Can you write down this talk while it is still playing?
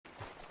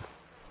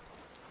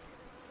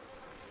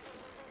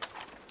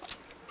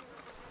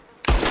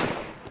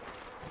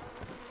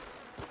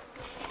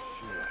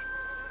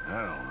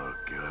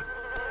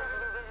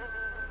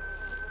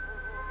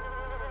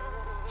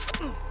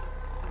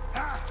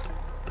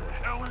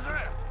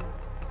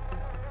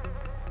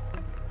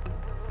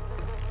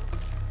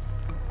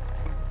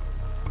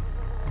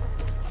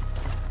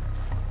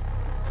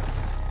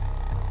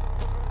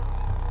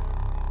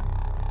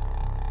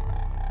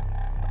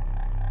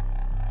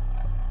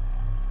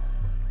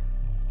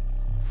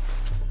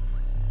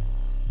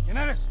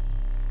¿Quién eres?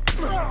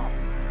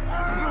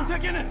 Pregunté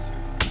quién eres.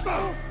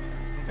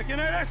 Pregunté quién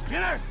eres.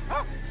 ¿Quién eres?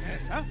 ¿Ah? ¿Quién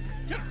eres? ¿Ah?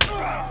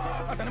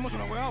 ¿Quién? Tenemos un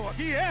ahuevado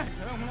aquí, ¿eh?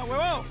 Tenemos un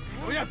ahuevado.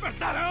 Voy a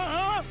despertar,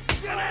 ¿ah?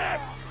 ¿Quién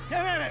eres?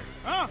 ¿Quién eres?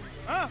 ¿Ah?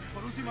 ¿Ah?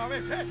 Por última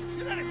vez, ¿eh?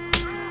 ¿Quién eres?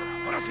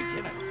 Ahora sí,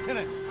 ¿quién eres? ¿Quién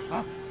eres?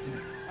 ¿Ah? ¿Quién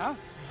eres? ¿Ah?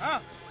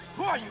 ¿Ah?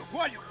 Who are you? Who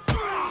are you? Who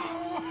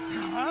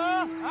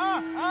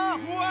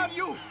are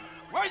you?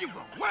 Where are you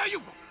from? Where are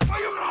you from? Where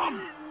are you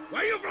from?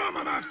 Where are you from,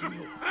 I'm asking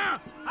you?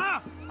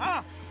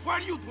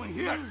 What are you doing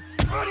here?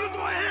 What are you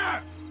doing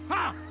here?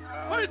 Huh?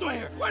 What are you doing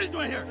here? What are you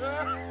doing here?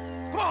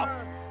 Come on!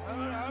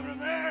 I'm an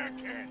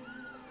American.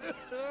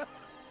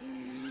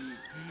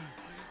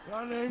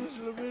 My name is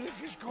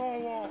Leviticus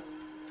Cornwall.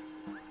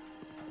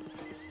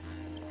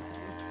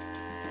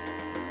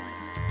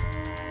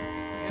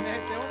 ¿Quién es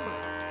este hombre?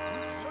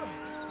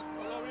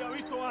 No lo había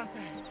visto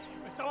antes.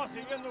 Me estaba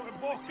siguiendo en el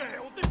bosque.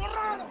 ¡Un tipo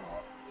raro!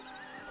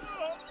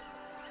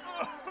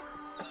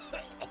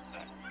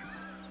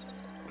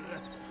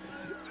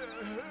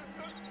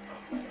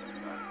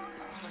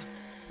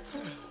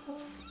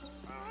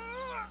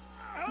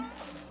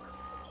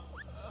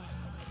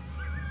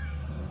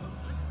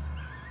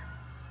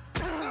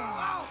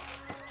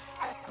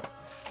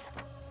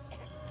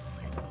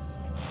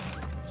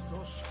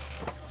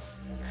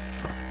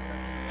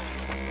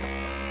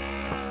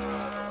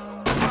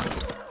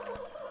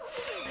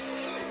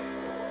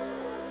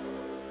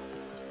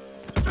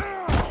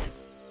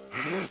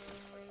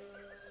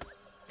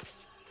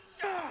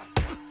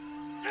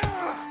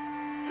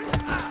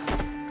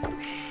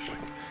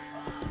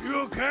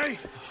 Okay?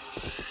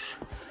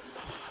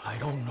 I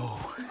don't know.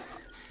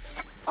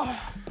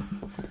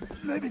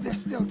 Maybe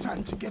there's still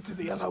time to get to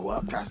the other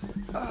workers.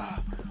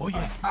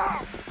 Oye,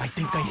 I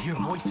think I hear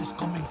voices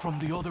coming from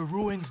the other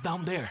ruins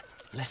down there.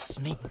 Let's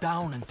sneak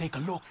down and take a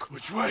look.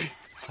 Which way?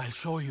 I'll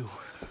show you.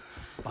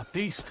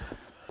 Baptiste,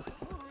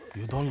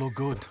 you don't look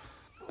good.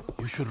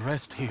 You should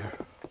rest here.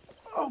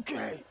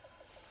 Okay.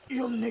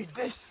 You'll need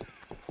this.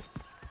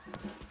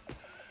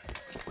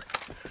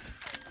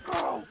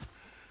 Go!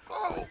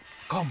 Go!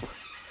 Come,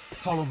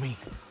 follow me.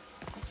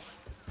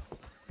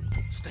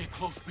 Stay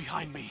close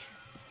behind me.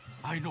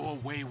 I know a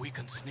way we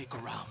can sneak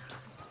around.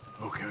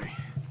 Okay.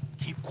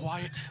 Keep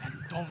quiet and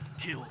don't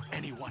kill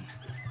anyone.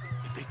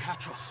 If they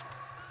catch us,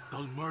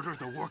 they'll murder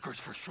the workers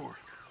for sure.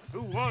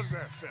 Who was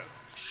that fella?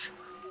 Shh.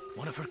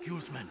 One of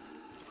Hercule's men.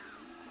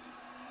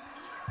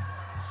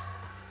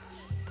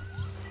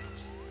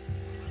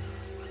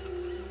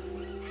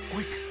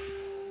 Quick!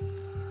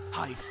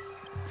 Hide.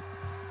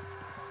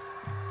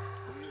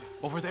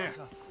 Over there.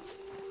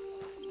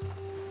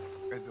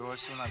 Te voy a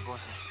decir una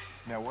cosa.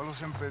 Mi abuelo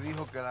siempre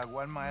dijo que la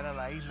Guarma era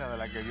la isla de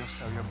la que Dios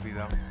se había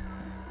olvidado.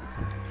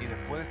 Y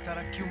después de estar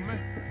aquí un mes,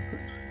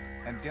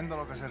 entiendo a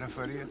lo que se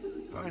refería.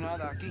 No hay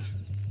nada aquí.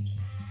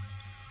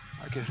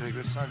 Hay que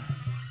regresar.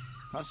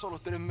 Tan solo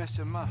 3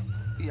 meses más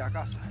y a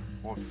casa.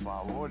 Por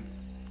favor.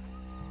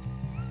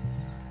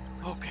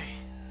 Okay.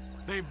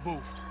 They've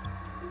moved.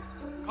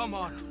 Come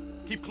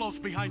on. Keep close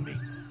behind me.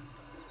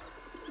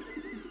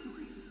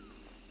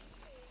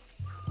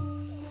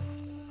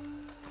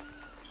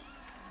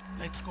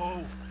 Let's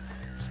go.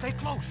 Stay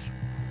close.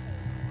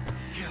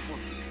 Careful.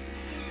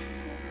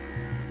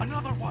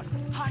 Another one.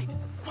 Hide.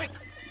 Quick.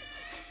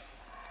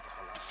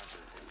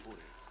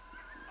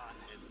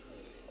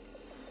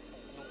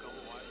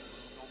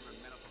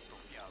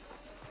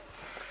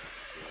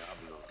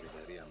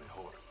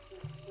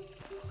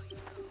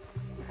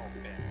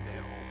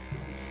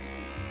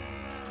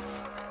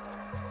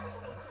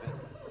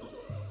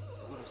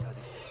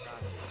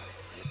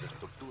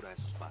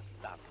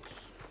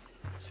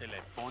 Se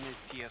le pone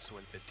tieso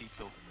el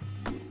petito.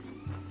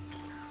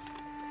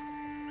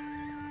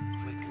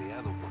 Fue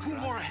creado por Two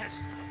more ahead.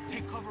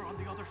 Take cover on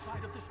the other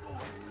side of this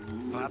door.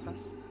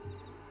 ¿Ratas?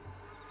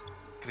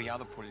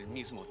 Criado por el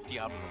mismo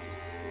diablo.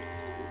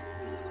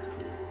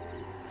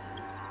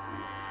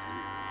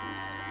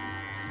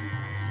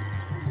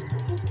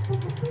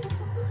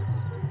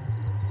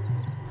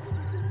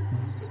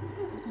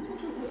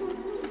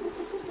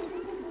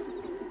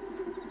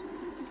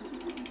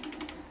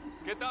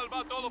 ¿Qué tal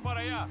va todo para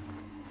allá?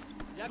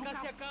 Ya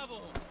casi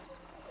acabo.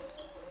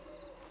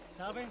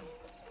 ¿Saben?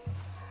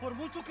 Por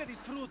mucho que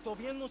disfruto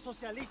viendo un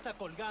socialista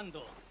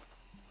colgando,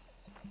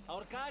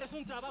 ahorcar es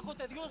un trabajo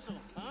tedioso,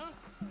 ¿ah?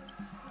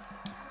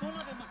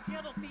 Toma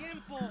demasiado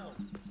tiempo.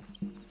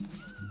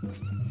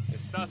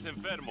 Estás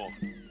enfermo.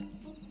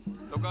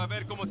 Toca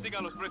ver cómo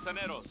sigan los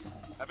prisioneros.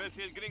 A ver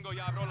si el gringo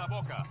ya abrió la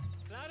boca.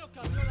 Claro que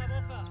abrió la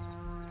boca.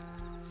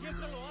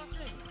 Siempre lo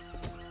hacen.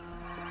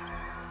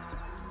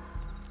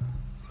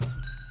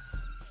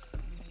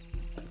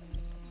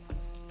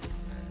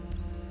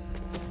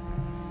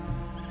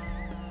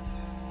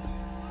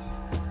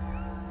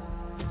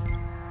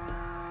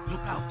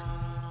 Look out.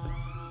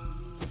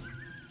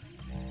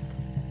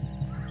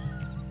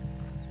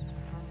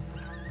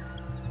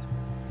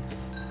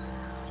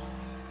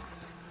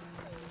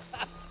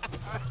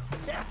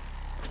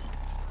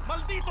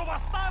 ¡Maldito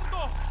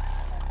bastardo!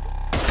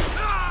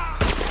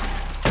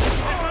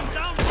 Get them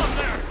down from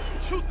there!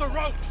 Shoot the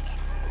ropes!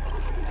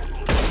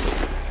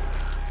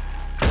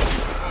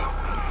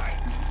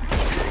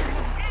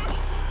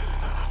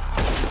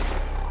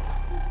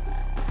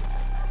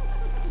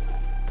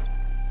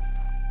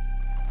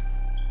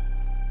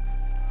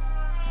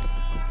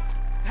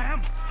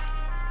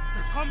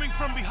 coming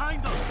from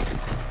behind us!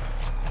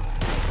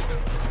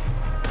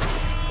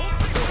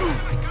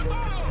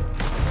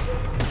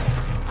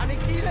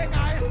 ¡Aniquilen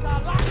a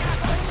esa laca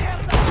de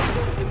mierda!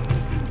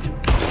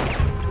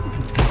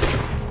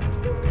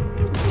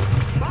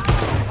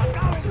 ¡Vamos,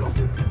 acábenlo!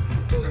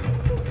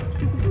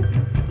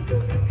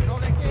 No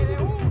le quede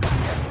una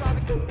que no la...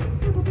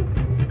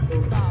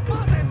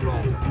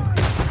 ¡Mátenlos!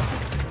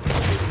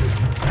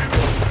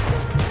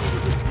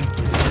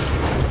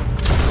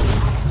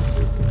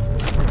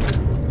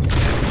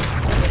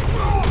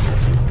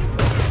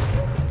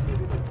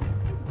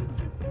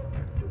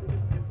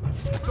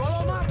 ¡Solo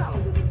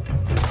mátalo!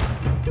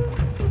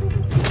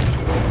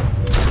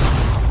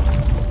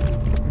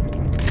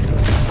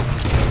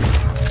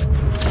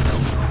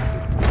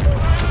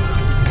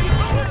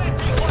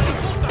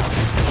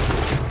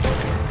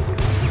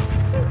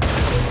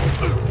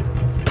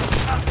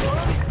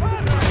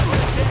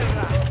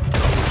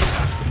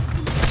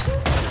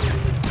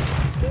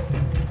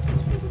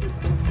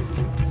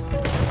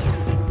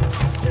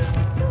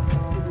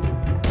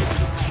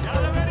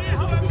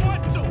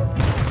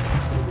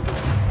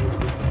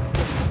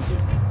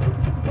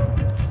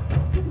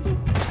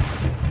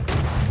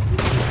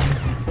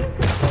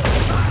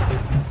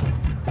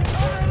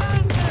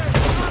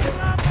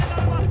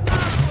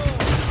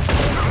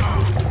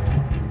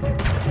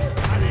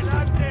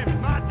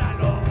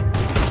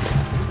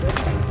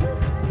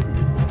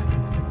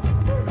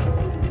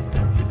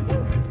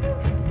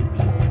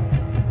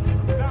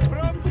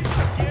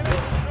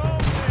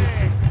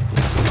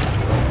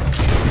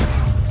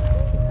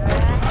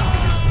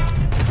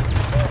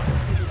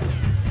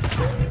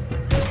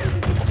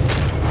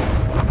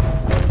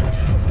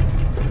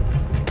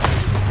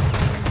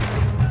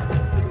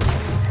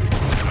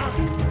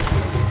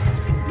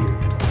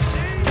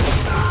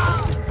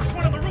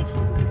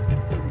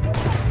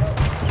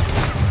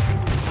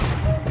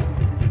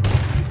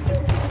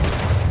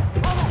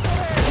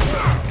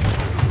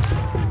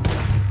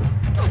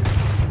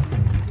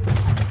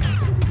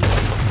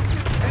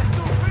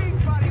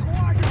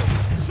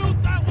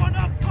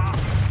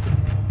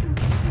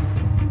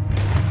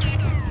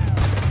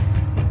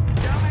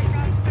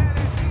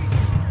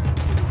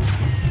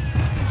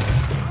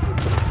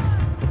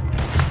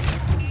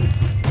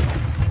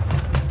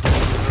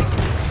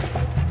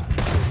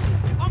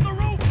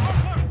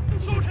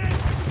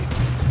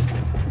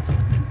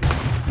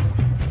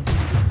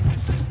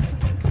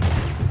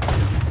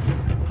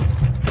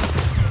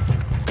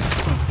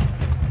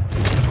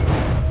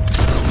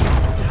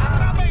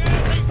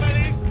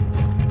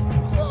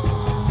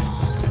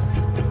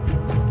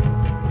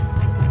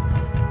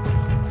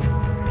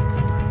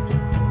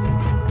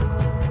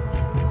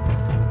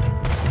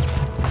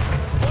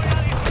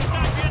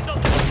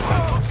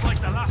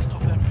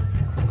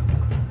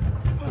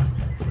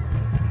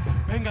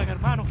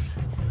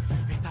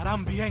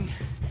 Estarán bien.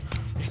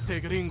 Este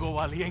gringo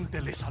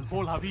valiente le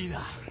salvó la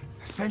vida.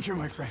 Thank you,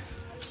 my friend.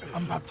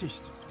 I'm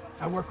Baptiste.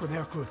 I work with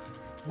Hercule.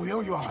 We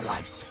owe you our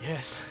lives.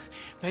 Yes,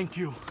 thank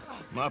you.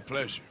 My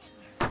pleasure.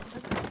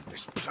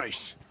 This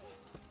place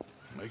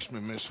makes me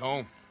miss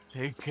home.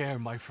 Take care,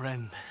 my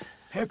friend.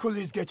 Hercule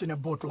is getting a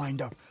boat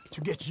lined up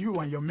to get you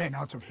and your men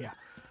out of here.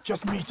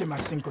 Just meet him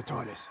at Cinco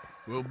Torres.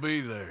 We'll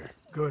be there.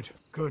 Good,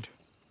 good.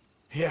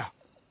 Here,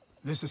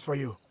 this is for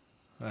you.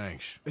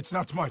 Thanks. It's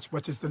not much,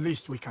 but it's the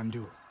least we can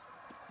do.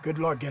 Good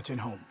luck getting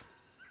home.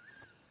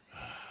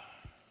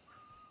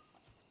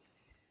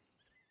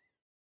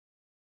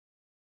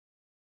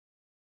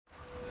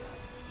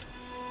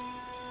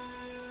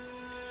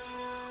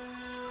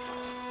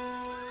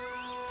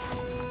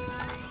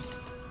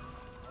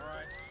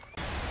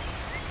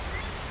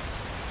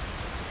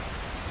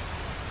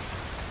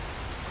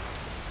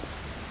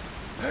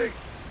 Hey!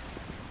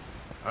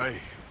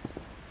 Hey.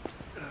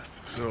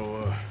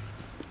 So,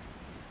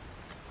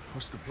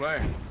 what's the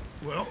plan?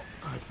 Well,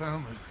 I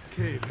found the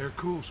cave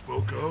Hercule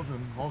spoke of,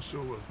 and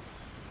also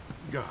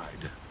a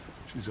guide.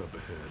 She's up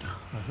ahead.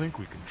 I think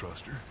we can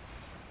trust her.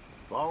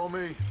 Follow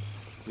me.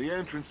 The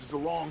entrance is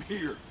along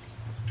here.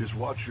 Just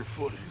watch your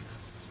footing.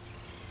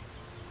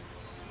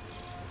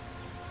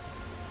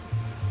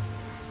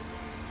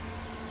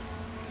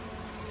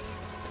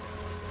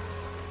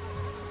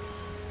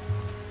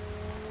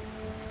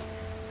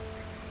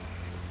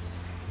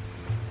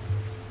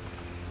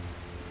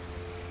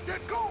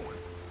 Get going!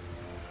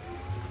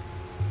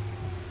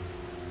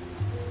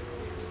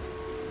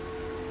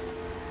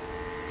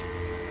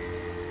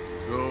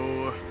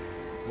 So,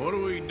 what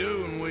do we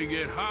do when we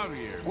get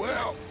Javier?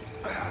 Well,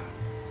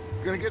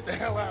 gonna get the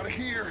hell out of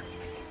here.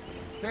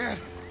 And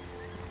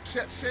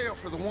set sail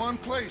for the one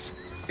place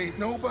ain't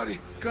nobody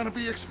gonna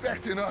be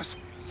expecting us.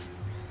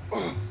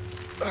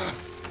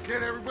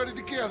 Get everybody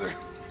together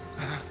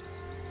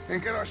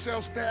and get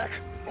ourselves back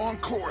on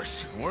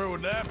course. Where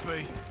would that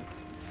be?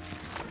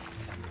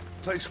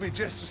 Place we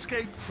just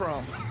escaped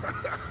from.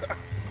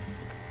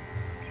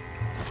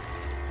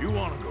 You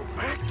want to go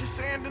back to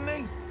Saint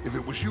Denis? If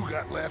it was you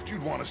got left,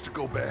 you'd want us to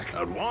go back.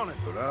 I'd want it,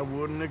 but I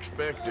wouldn't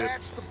expect it.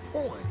 That's the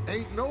point.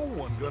 Ain't no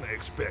one gonna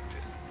expect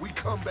it. We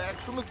come back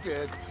from the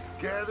dead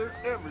gather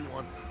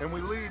everyone, and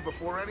we leave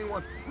before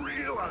anyone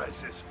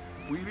realizes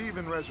we've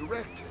even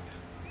resurrected.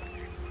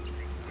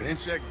 An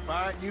insect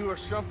bite you or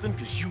something?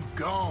 Cause you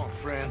gone,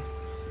 friend.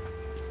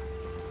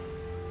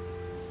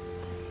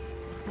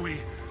 We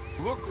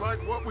look like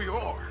what we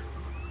are.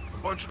 A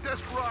bunch of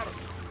desperados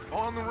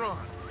on the run.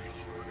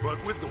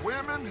 But with the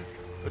women,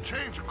 a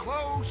change of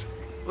clothes,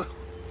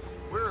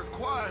 we're a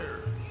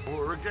choir,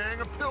 or a gang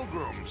of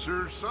pilgrims,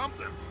 or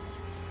something.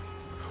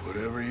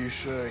 Whatever you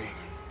say.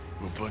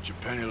 We're a bunch of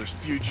penniless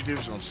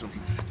fugitives on some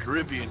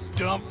Caribbean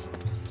dump,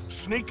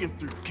 sneaking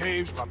through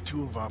caves while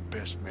two of our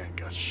best men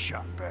got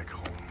shot back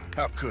home.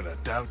 How could I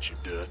doubt you,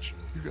 Dutch?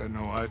 You got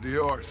no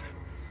idea, Arthur.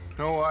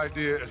 No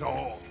idea at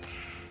all.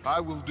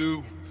 I will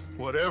do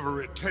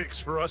whatever it takes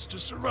for us to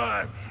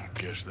survive. I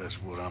guess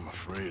that's what I'm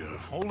afraid of.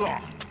 Hold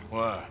on.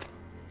 Why?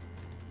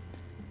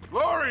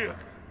 Gloria!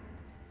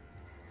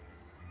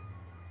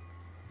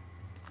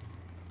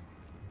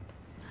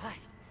 Ay,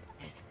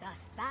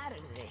 estás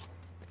tarde.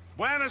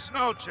 Buenas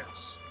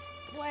noches.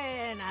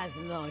 Buenas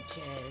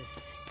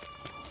noches.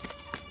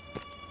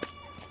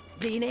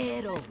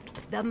 Dinero,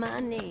 the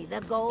money, the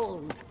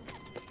gold.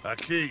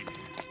 Aquí.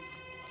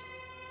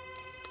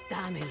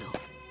 Dámelo.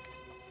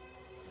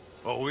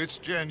 Oh, it's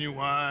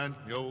genuine,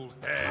 you old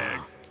hag.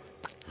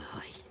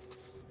 Ay.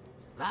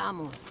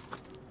 Vamos.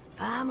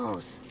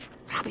 Vamos.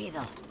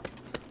 Rápido.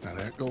 Now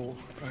that gold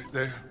right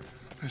there,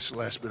 that's the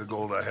last bit of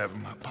gold I have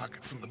in my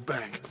pocket from the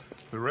bank.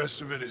 The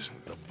rest of it is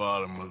at the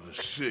bottom of the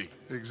sea.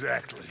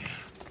 Exactly.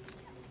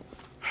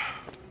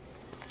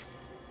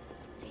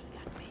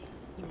 Síganme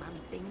y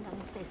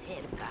manténganse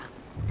cerca.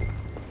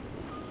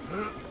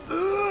 A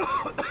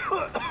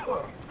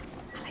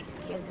la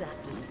izquierda.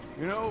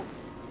 You know,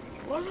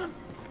 wasn't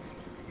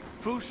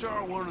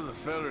Fussar one of the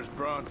fellers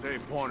Bronte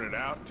pointed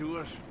out to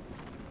us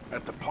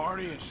at the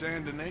party in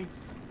Saint Denis?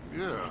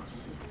 Yeah,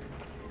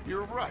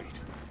 you're right.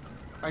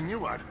 I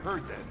knew I'd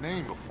heard that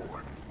name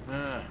before.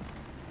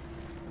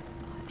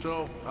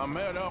 So, I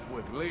met up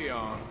with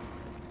Leon.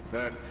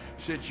 That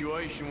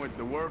situation with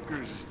the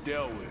workers is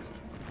dealt with.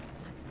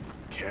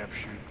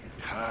 Captured,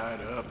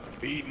 tied up,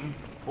 beaten.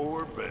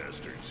 Poor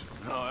bastards.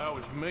 No, that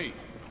was me.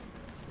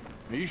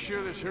 Are you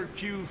sure this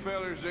Hercule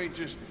fellers ain't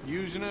just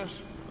using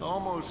us?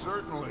 Almost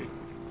certainly.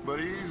 But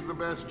he's the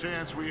best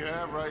chance we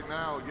have right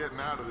now of getting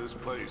out of this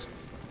place.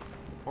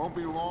 Won't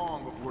be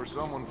long before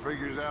someone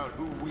figures out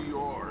who we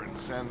are and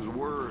sends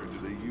word to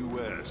the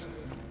U.S.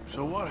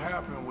 So what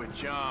happened with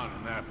John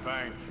and that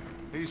bank?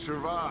 He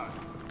survived.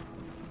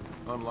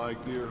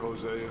 Unlike dear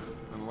Hosea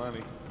and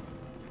Lenny.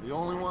 The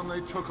only one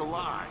they took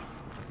alive.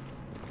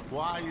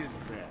 Why is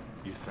that,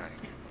 you think?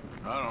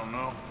 I don't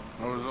know.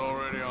 I was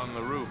already on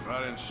the roof.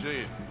 I didn't see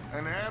it.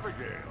 And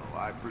Abigail,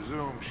 I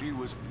presume she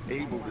was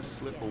able to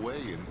slip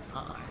away in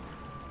time.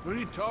 What are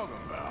you talking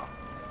about?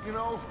 You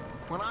know,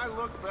 when I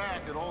look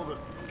back at all the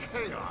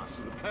chaos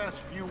of the past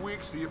few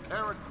weeks, the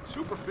apparent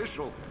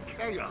superficial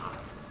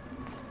chaos,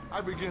 I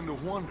begin to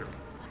wonder,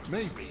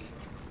 maybe,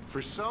 for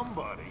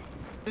somebody,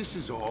 this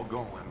is all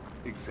going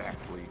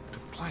exactly to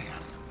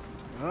plan.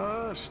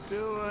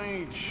 Still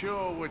ain't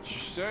sure what you're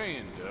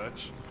saying,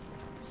 Dutch.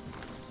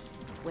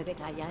 Puede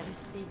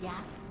callarse ya.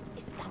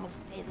 Estamos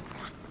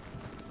cerca.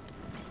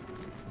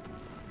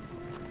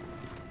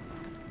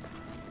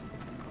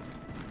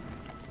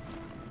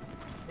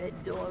 The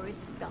door is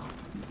stuck.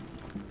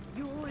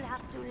 You'll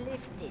have to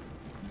lift it.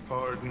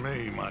 Pardon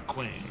me, my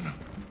queen.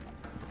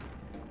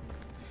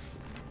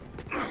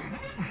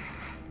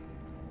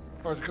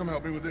 Arthur, come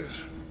help me with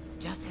this.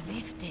 Just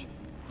lift it.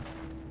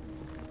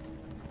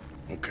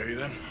 Okay,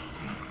 then.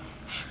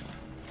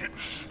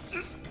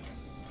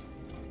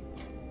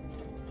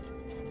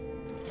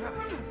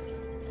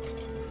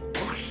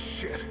 Oh,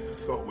 shit.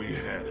 Thought we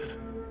had it.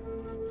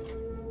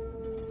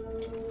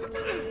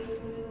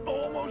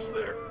 Almost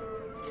there.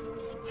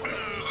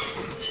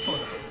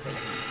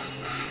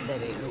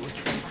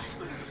 Debilucho.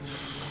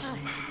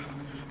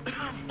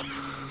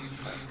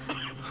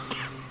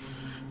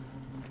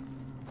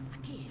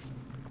 Aquí.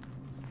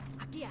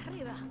 Aquí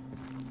arriba.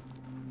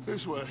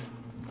 This way.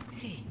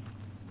 Sí.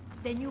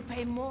 Then you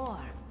pay more.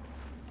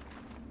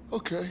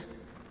 Okay.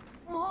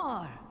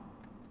 More.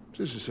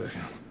 Just a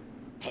second.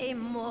 Pay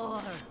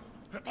more.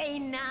 Pay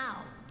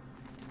now.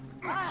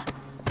 Ah!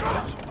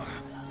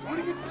 What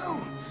are you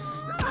doing?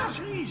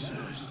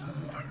 Jesus.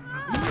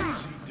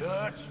 Easy,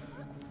 Dutch.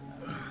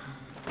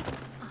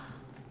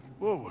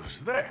 What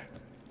was that?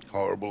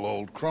 Horrible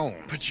old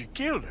crone. But you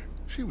killed her.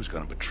 She was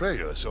gonna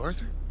betray us,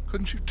 Arthur.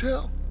 Couldn't you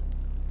tell?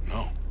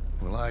 No.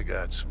 Well, I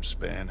got some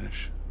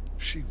Spanish.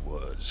 She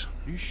was.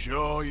 You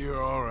sure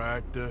you're all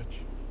right,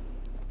 Dutch?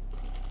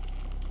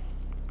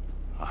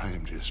 I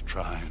am just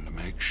trying to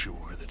make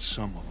sure that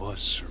some of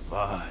us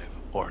survive,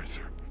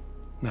 Arthur.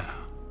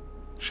 Now,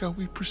 shall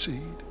we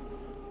proceed?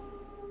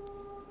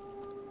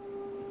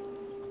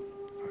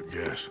 I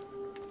guess.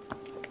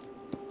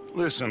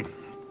 Listen,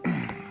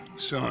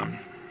 son,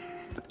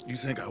 you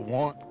think I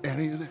want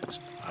any of this?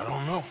 I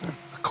don't know.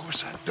 Of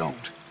course I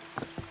don't.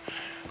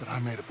 But I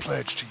made a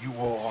pledge to you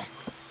all.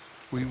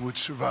 We would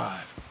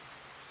survive,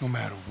 no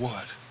matter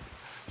what.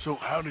 So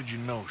how did you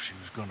know she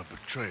was gonna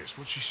betray us?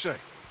 What'd she say?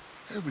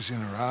 It was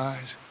in her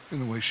eyes, in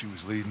the way she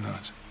was leading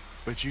us.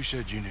 But you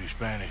said you knew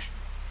Spanish.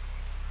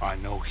 I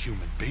know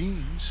human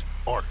beings,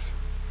 Arthur.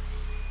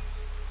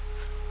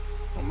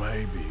 Well,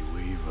 maybe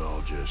we've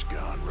all just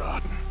gone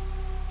rotten.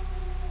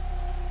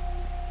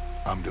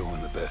 I'm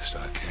doing the best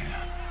I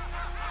can.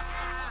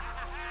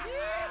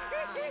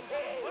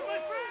 But my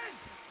friend!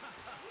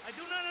 I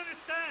do not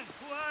understand.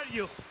 Who are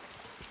you?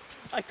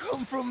 I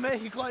come from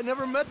Mexico. I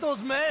never met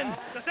those men.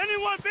 Does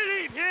anyone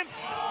believe him?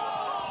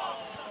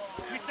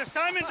 Mr.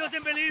 Simon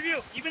doesn't believe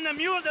you. Even the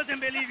mule doesn't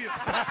believe you.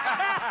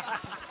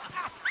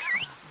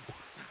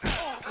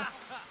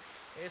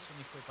 Eso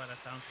ni fue para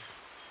tanto.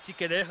 Sí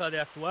que deja de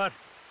actuar.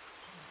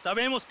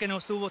 Sabemos que no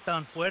estuvo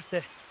tan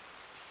fuerte.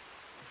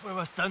 Fue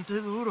bastante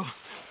duro.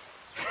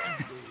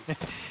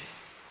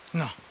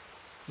 No,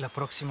 la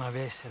próxima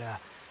vez será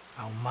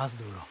aún más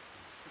duro.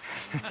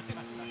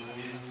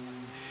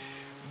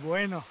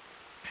 Bueno,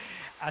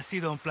 ha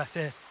sido un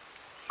placer.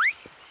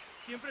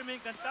 Siempre me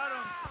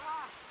encantaron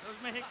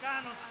los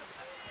mexicanos.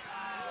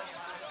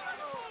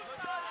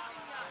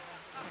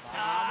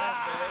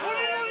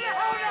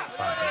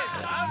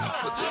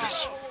 Enough of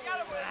this.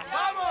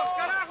 ¡Vamos,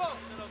 carajo!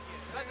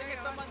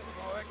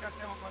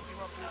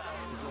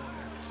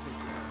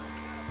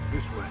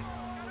 This way.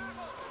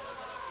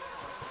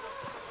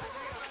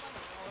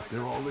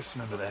 They're all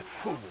listening to that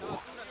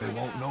fool. They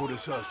won't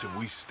notice us if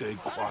we stay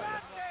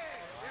quiet.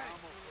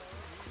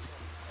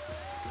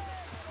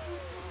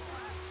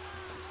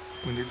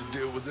 We need to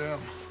deal with them.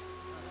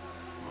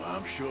 Well,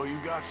 I'm sure you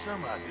got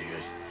some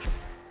ideas.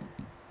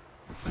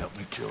 Help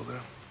me kill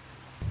them.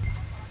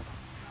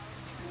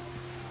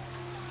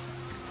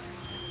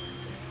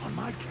 On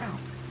my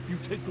count, you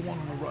take the one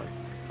on the right.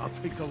 I'll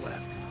take the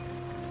left.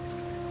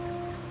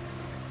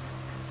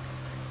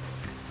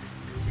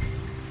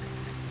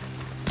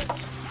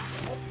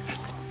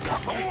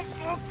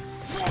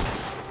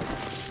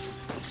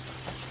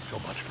 So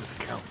much for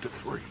the count to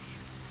 3.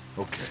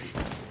 Okay,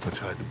 let's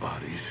hide the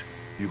bodies.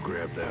 You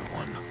grab that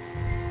one.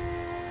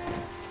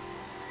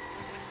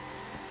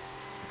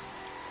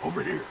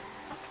 Over here.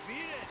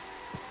 Mire,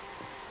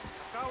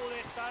 acabo de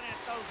estar en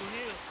Estados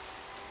Unidos.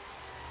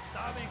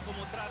 Saben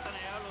cómo tratan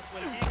allá los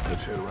huelguistas.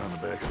 Let's head around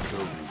the back of the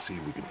building and see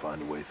if we can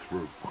find a way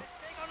through.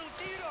 Tengan un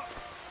tiro.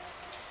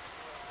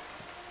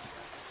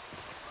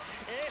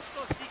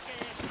 Esto sí que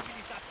es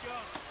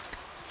civilización.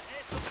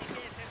 Esto sí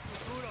que es el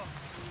futuro.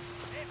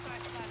 Esta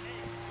es la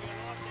ley y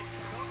el orden.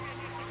 Lo que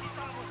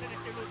necesitamos en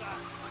este lugar.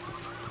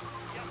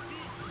 Y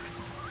así,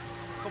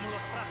 como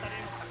los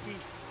trataremos aquí.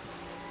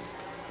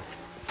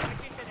 Hay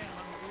que tener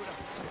mano dura.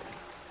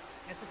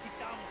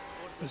 Necesitamos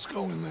orden. Let's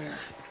go in there.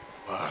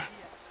 Why?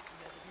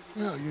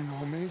 Well, you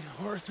know me.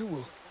 Arthur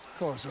will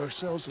cause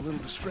ourselves a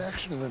little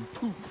distraction and then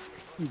poof,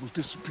 we will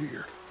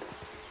disappear.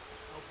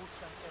 No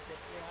buscan ser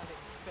deseables,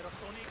 pero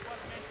son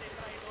igualmente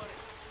traidores.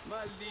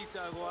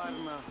 Maldita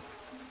Guarna.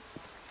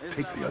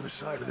 Take the other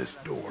side of this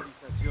door.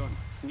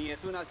 Ni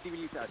es una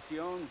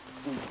civilización,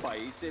 un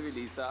país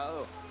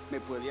civilizado.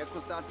 Me podría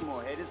costar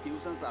mujeres que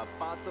usan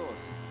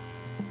zapatos.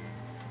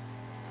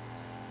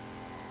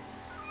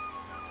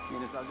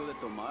 ¿Tienes algo de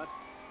tomar?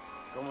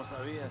 ¿Cómo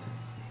sabías?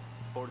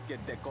 Porque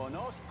te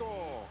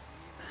conozco.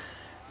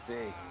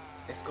 Sí,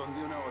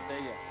 escondí una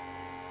botella.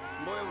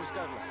 Voy a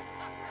buscarla.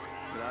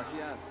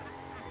 Gracias.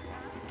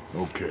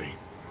 Okay,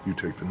 you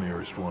take the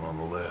nearest one on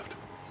the left.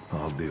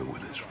 I'll deal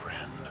with his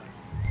friend.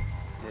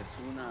 Es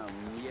una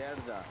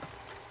mierda.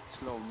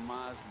 Es lo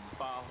más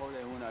bajo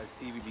de una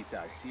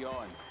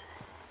civilización.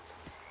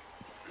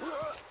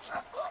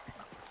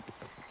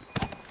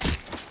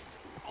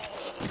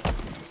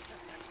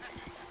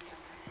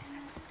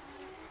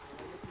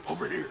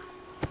 Over here.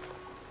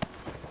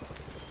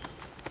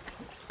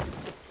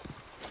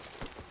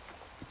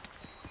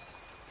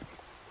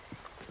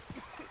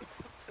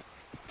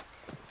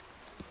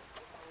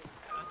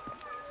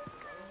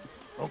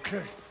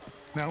 Okay,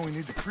 now we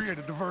need to create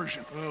a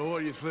diversion. Well, what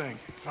do you think?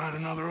 Find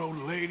another old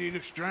lady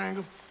to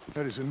strangle?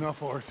 That is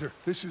enough, Arthur.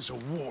 This is a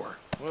war.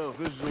 Well, if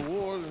this is a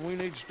war, then we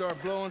need to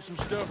start blowing some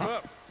stuff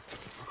up.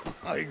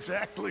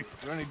 Exactly.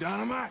 Is there any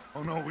dynamite?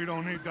 Oh, no, we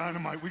don't need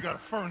dynamite. We got a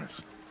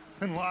furnace.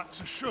 And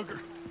lots of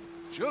sugar.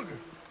 Sugar?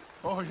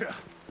 Oh, yeah.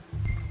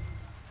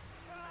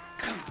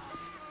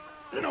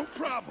 No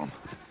problem.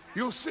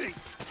 You'll see.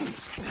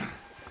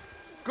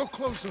 Go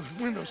close the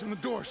windows and the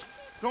doors.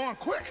 Go on,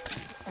 quick.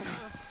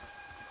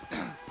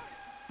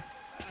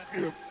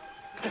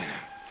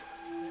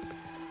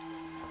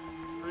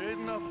 Create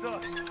enough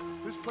dust.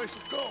 This place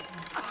will go.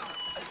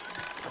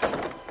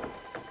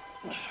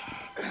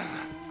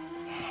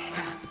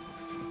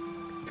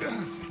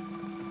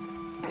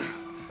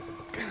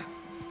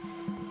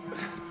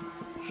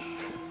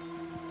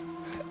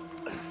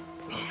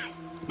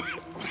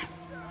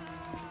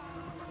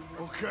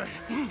 Okay.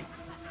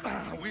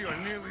 We are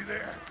nearly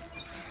there.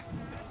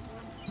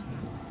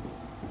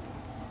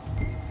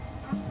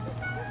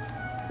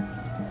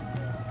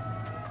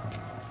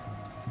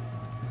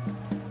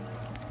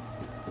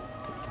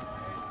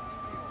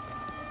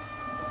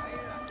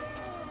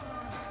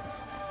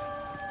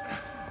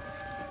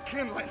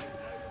 kindling.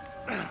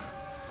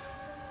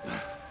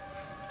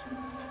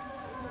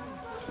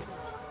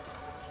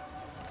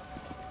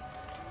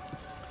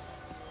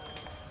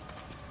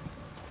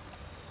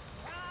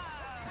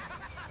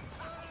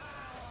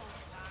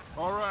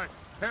 All right,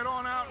 head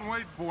on out and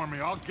wait for me.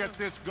 I'll get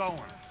this going.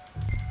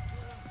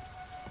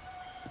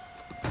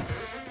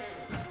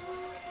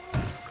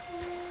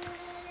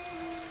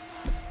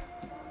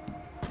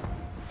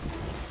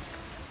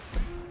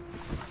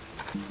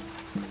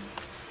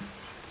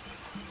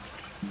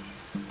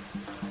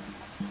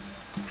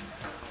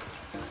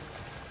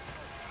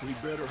 We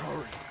better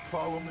hurry.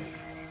 Follow me.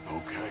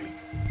 Okay.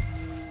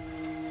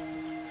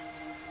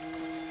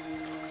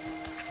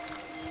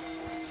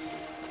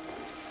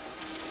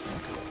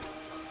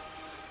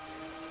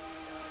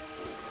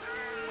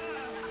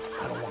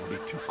 I don't want to be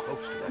too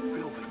close to that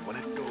building when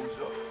it goes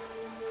up.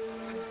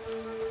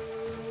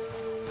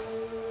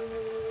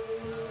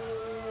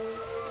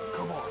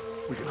 Come on,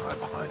 we can hide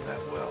behind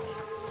that well.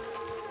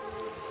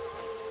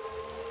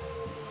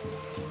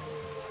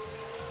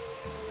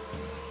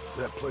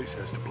 That place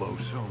has to blow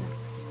soon.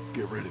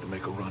 Get ready to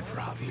make a run for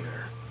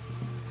Javier.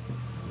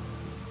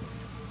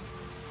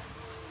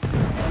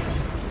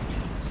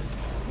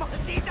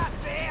 ¡Maldita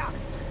sea!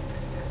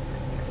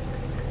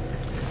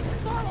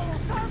 ¡Todos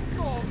los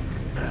santos!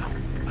 Now,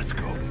 let's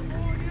go.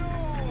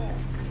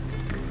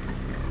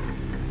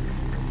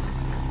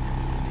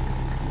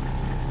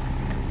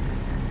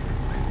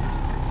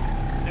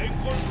 ¡Te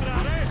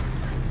encontraré!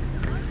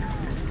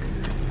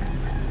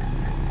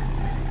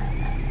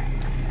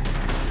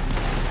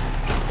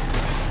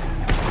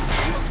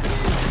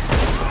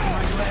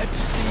 Glad to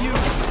see you.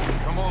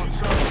 Come on,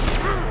 son.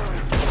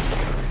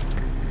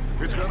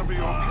 It's gonna be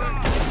okay.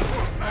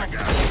 I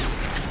got it.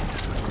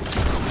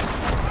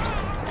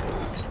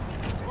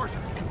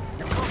 Arthur,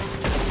 you come.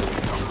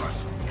 Help us.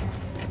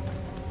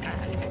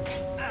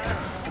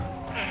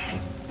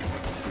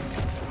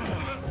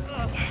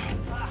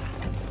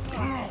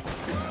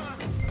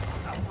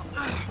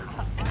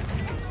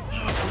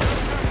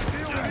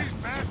 Deal with these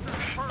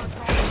bastards first,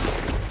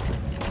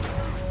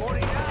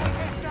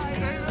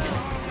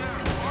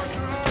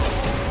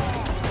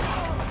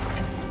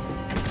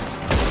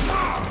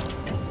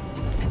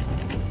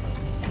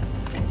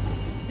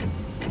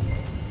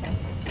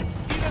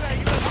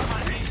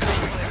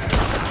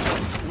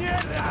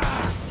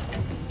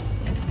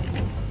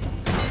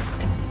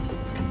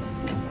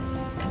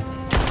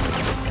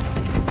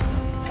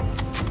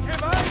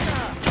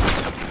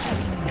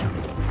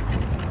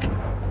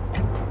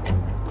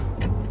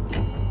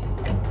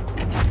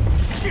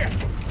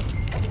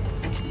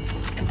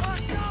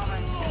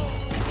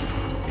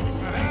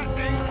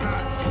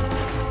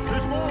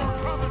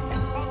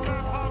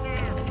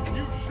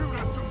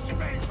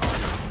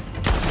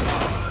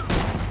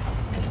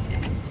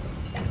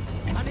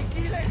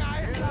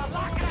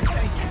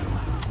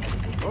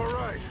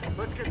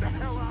 let's get the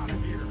hell out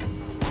of here.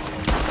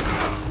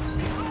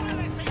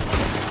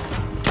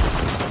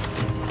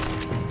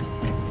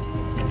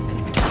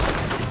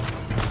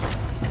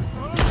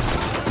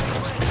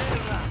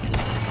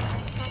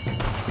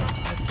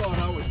 I thought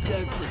I was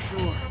dead for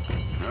sure.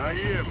 Not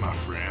yet, my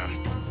friend.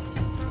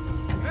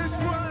 This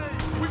way!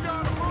 We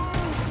gotta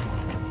move!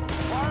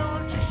 Why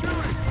aren't you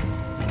shooting?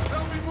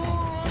 There'll be more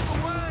on the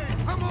way!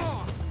 Come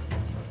on!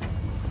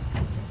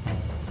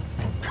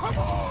 Come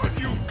on,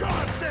 you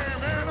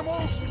goddamn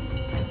animals!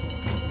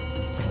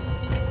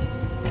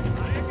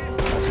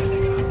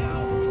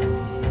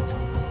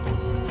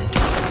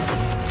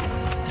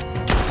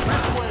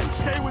 This way,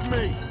 stay with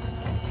me!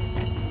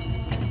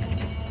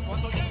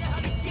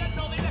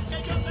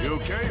 You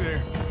okay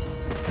there?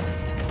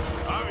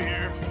 I'm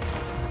here.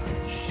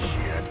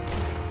 Shit.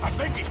 I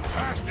think he's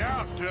passed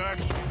out,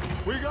 Dutch.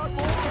 We got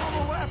more on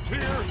the left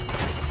here!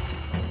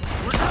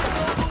 We're getting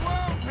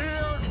overwhelmed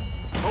here!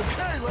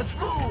 Okay, let's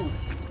move!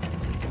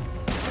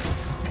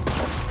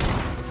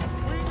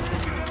 We need to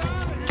get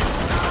out of here!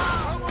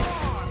 Come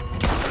on!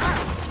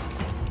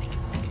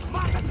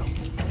 Mátalo!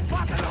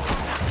 Mátalo!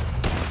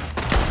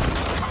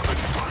 Come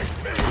and fight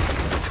me!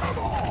 Come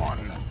on!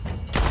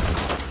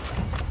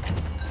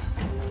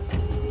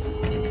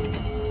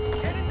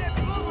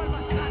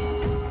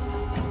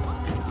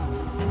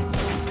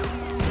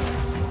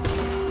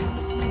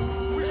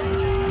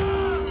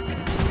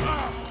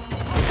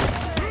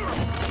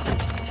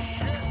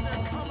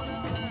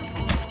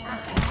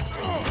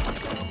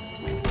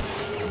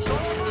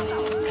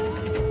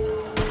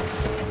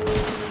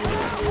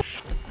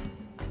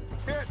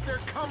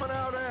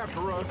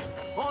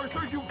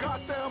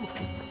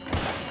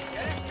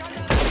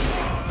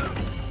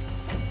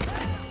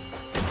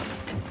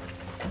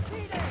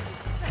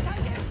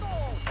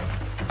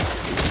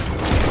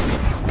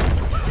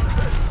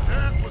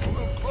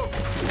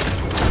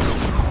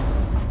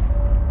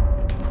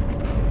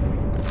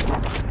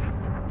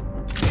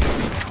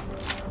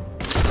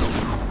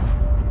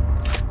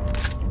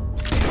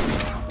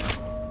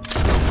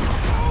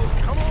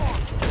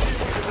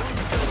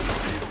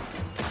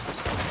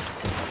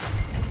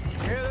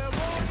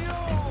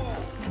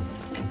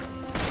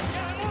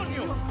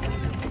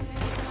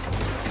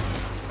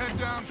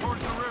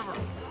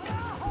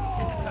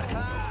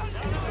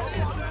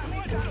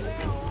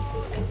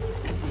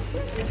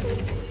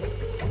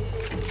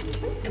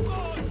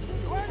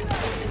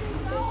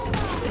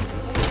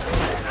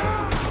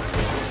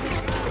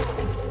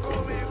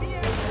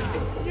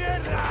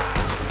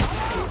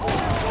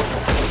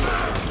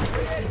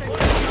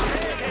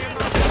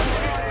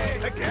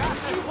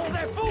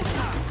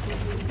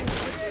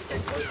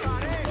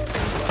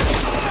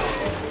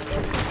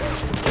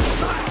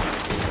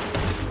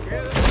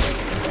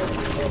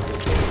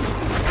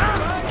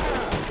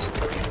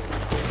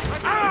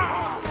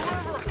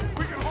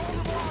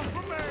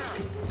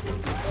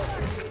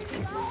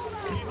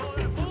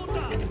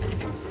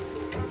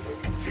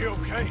 He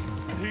okay?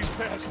 He's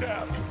passed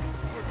out.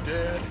 We're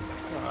dead.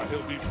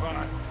 He'll be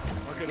fine.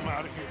 I'll get him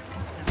out of here.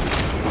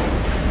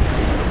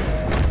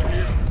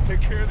 Here,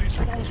 take care of these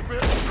fools a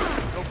bit.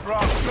 No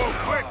problem. Go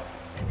quick.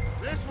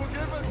 This will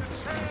give us a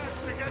chance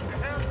to get to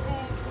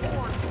Hercule's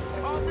port.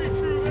 I'll meet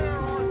you there,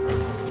 Arthur.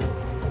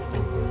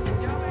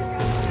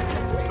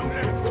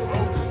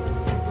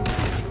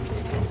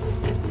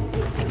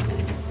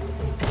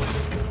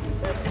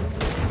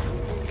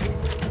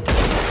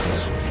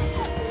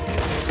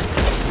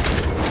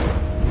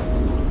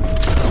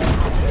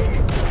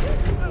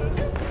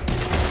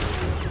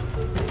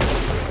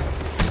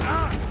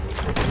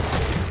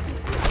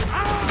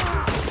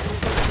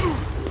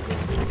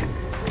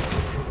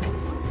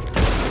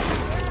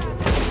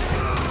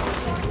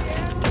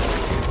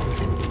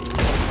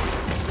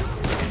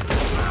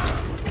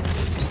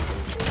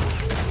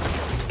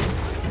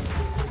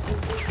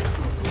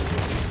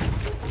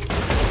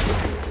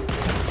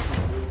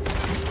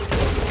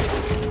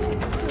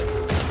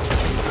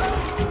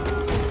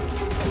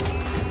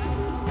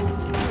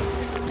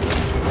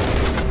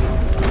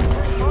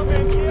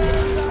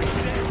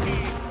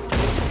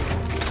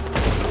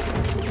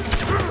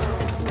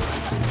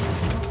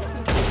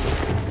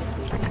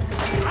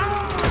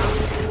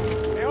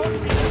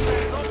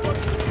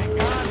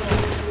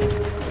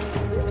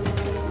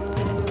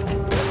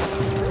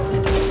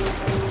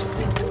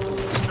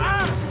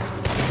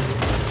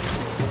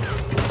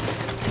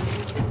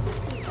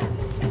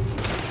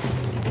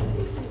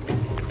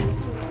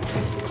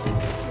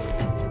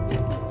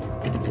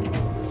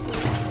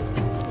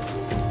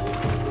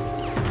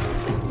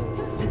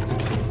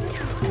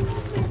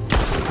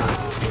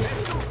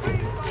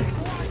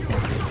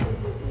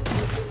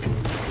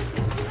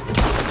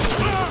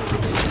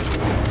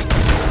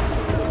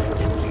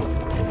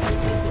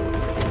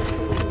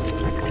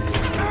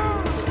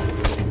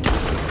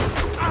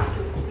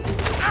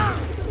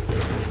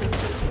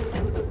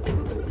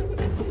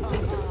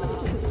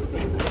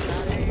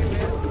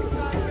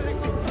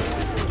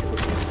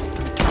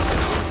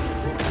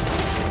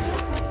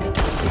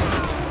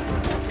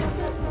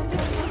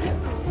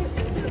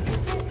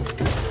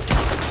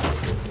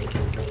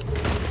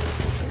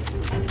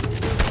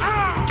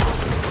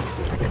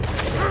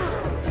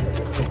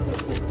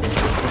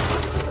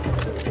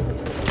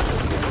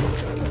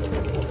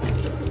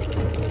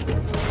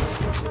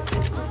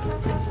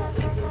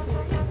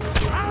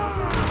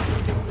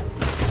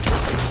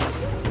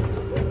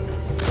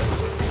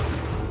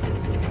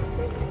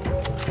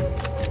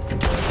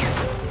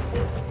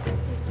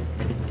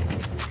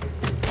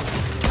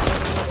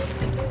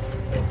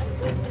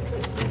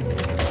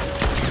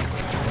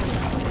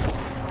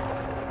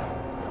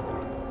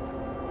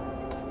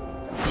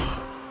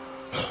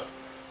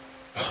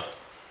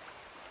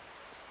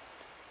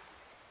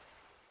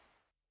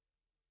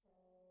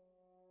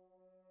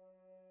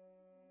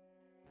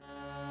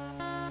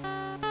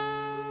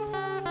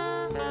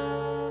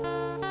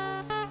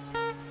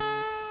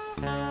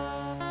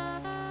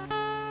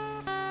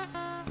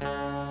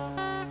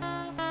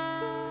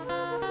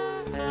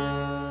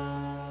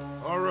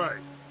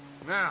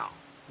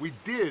 We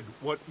did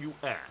what you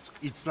asked.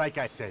 It's like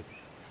I said.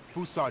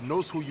 Fussar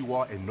knows who you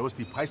are and knows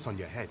the price on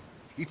your head.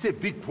 It's a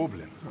big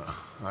problem.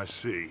 I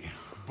see.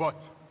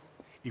 But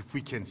if we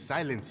can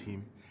silence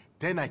him,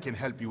 then I can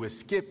help you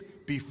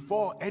escape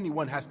before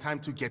anyone has time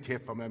to get here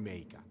from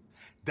America.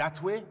 That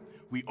way,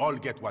 we all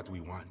get what we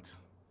want.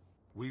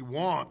 We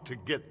want to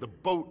get the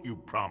boat you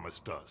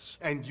promised us.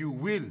 And you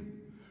will.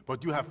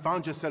 But you have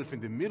found yourself in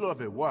the middle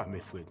of a war, my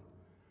friend.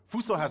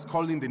 Fussar has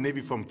called in the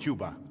Navy from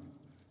Cuba.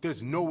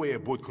 There's no way a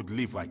boat could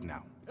leave right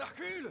now.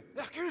 Hercule!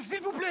 Hercule,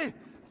 s'il vous plaît!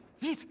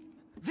 Vite!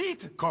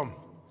 Vite! Come.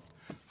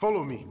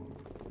 Follow me.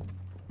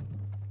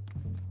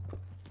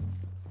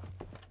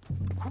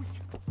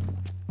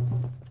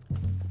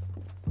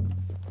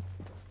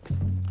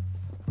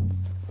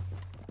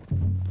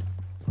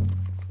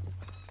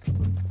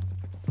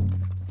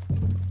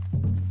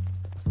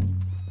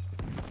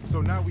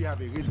 So now we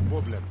have a real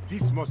problem.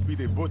 This must be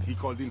the boat he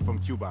called in from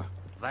Cuba.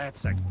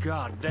 That's a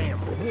goddamn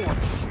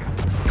warship.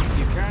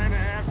 You kinda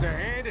have to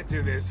hand it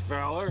to this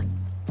feller.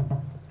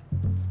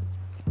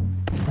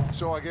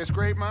 So I guess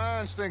great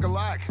minds think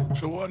alike.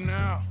 So what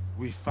now?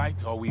 We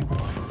fight or we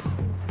won.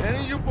 Any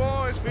of you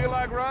boys feel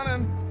like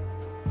running?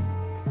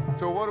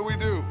 So what do we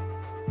do?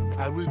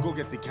 I will go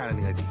get the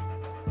cannon ready.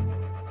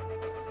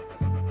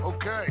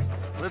 Okay,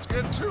 let's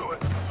get to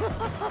it.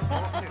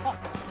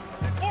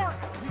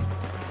 Force!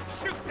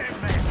 Shoot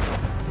them, man!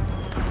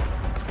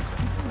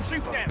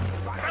 Shoot them!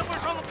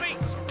 Peddlers on the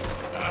beach!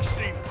 I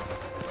see.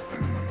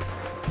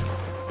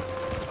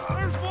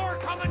 There's more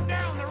coming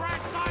down the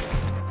right side!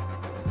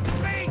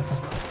 Beach!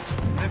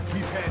 Let's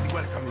prepare the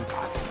welcoming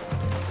party.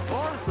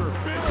 Arthur,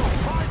 Bill,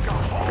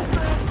 Micah, hold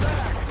them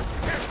back!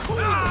 Get cool!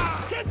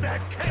 Get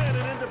that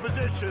cannon into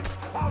position!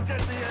 I'll get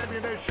the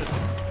ammunition!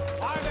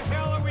 Why the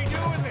hell are we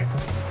doing this?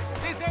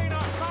 This ain't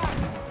our fight!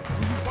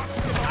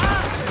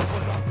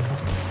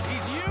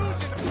 He's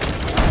using it!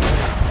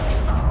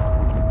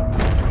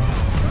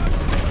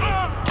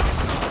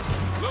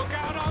 Look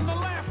out on the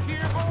left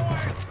here,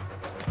 boys!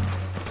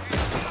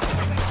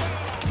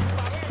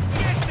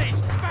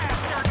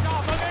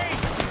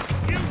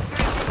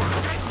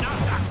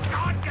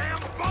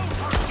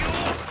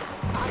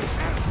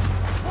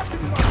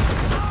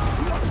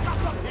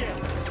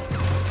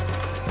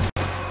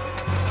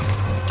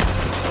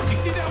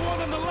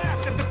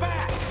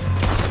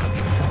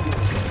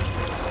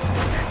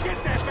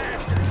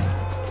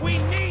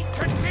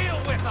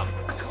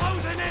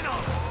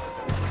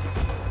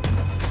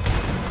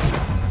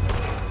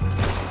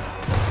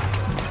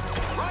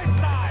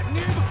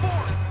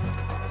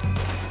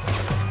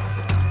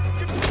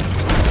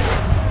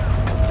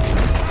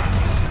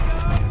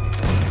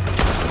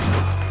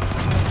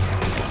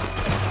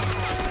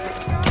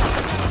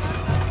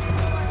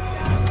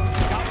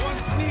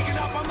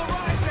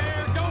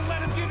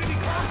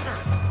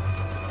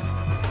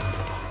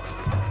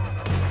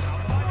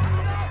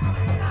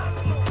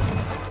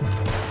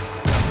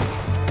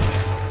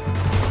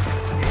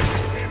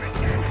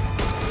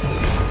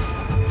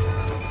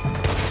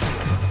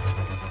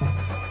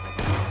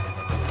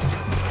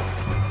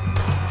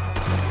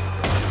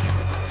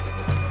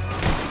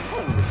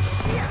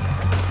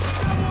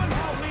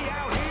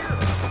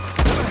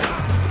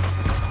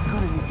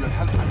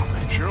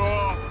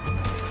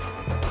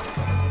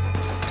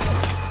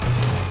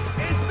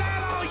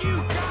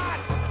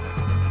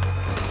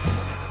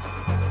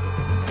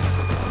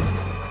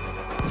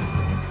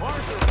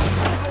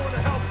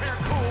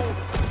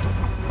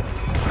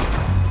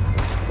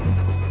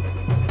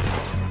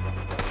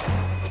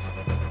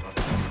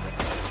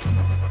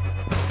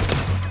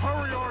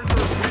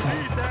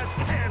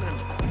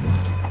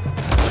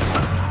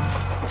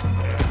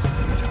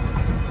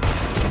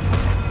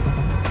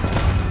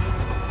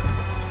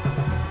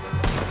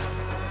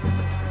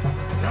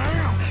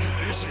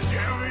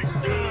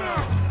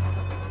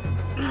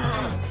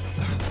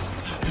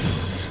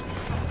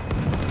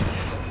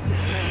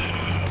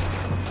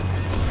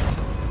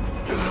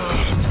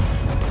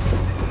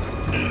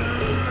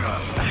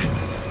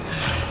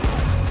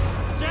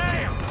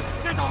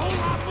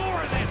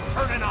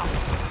 turning up.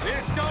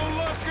 This don't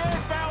look good,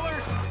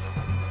 fellas.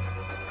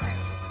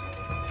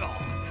 Oh,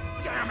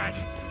 damn it.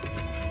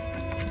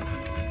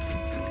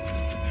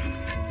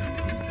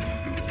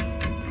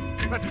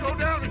 Let's go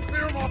down and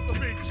clear them off the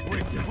beach.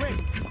 Wait.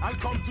 I'll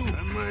come too.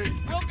 And me.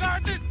 We'll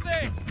guard this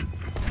thing.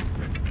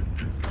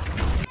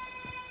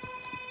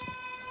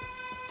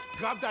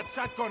 Grab that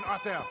shotgun,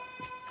 Arthur.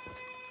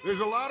 There's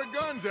a lot of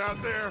guns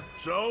out there.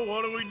 So,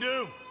 what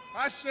do?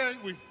 I say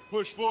we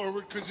push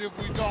forward, because if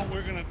we don't,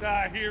 we're gonna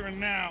die here and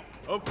now.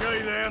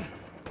 Okay, then.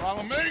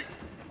 Follow me.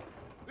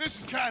 This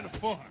is kind of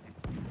fun.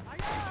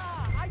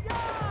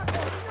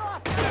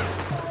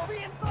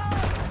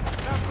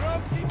 La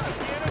próxima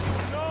tiene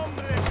tu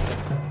nombre.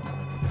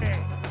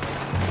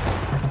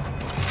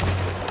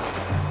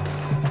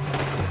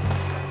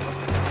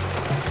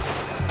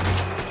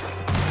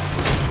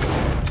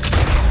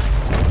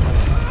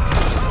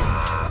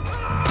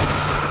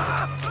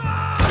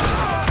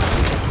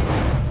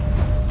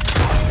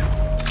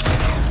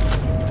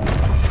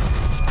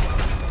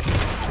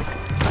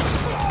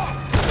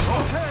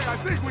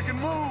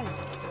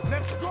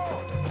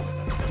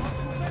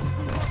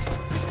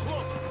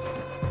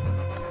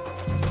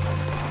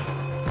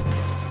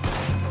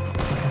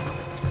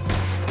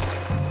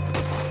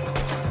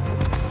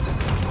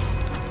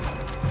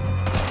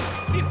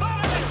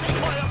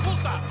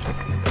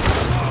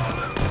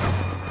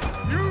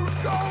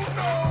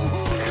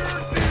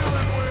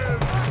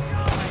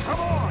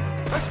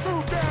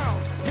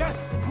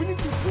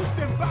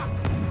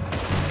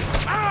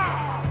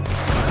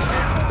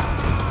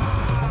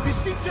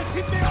 Just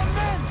hit their own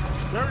men!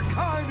 Very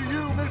kind of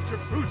you, Mr.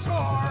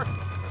 Fusar.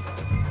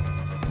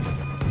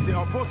 There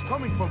are boats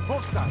coming from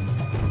both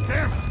sides.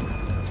 Damn it!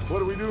 What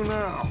do we do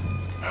now?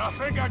 I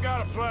think I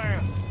got a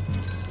plan.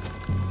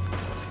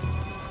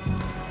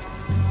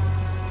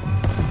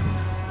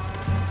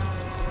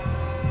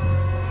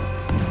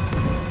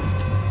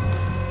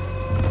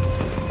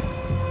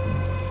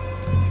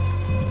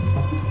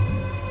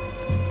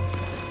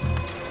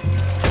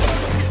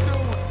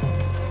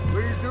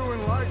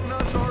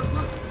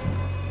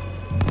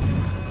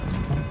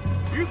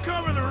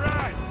 Cover the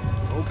right.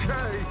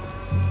 Okay.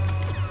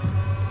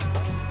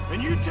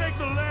 And you take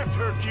the left,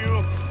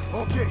 Hercule.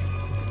 Okay.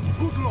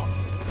 Good luck.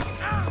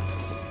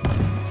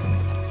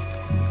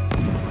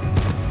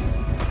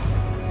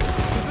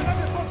 There's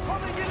another boat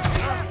coming in over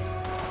there.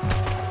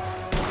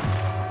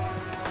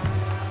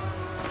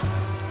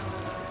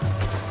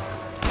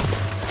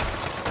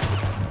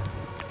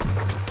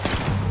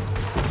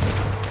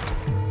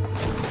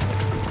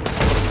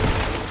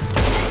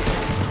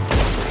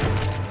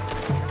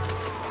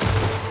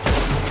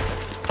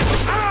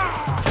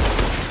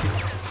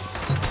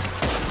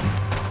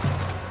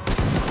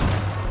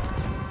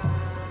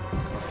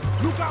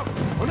 Look out!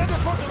 Another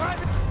boat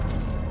arriving!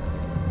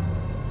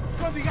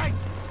 On the right!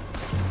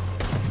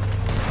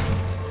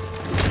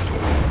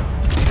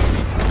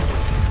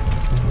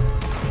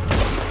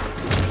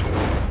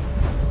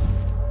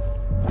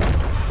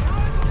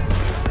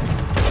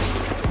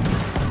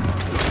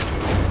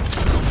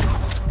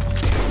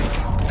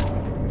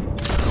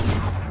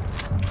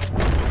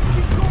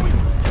 Keep going!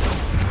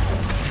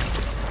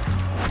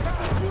 Let's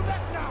not do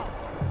that now!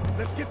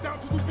 Let's get down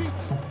to the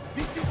beach!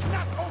 This is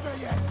not over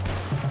yet!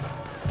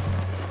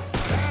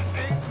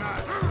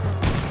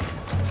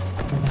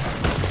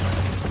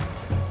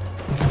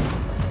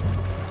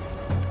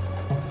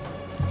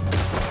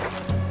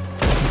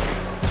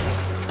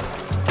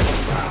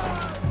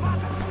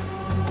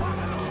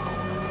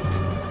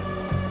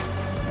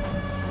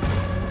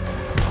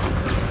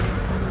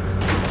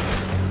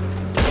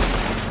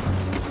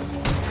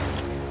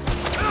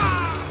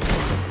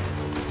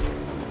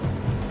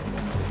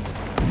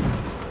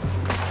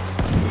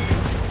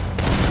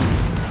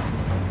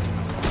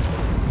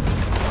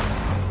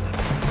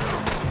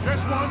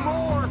 One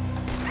more!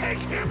 Take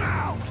him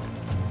out!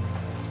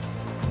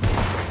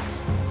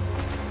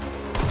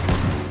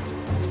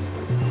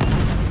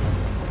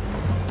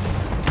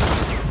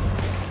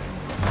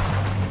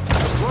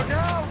 Look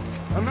out!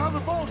 Another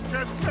boat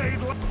just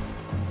made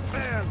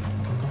land!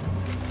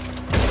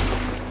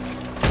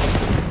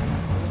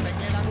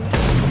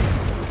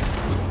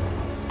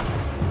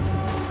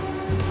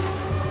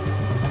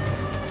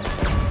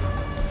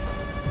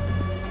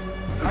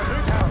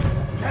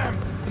 Damn!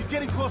 He's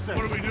getting closer.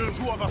 What do we do? The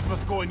two of us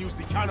must go and use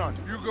the cannon.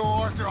 You go,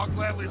 Arthur. I'll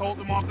gladly hold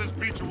them off this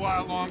beach a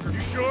while longer. You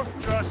sure?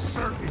 Just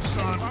certain,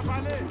 son.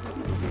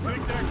 You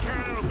think that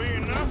cannon will be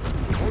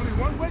enough? Only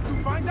one way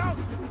to find out.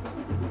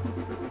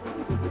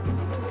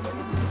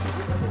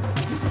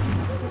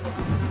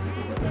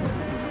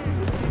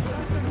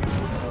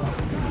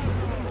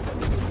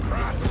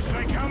 Christ's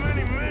sake, how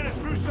many men has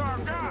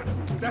Fusar got?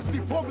 That's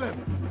the problem.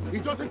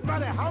 It doesn't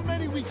matter how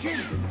many we kill.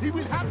 He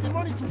will have the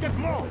money to get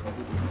more.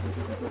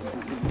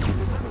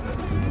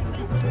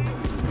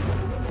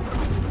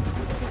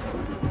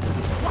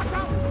 Watch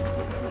out!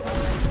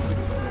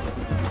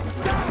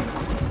 Down!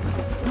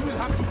 We will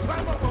have to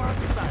climb up around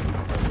the side.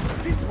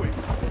 This way.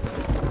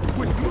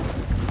 Wait, look!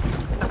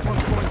 That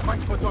one's going to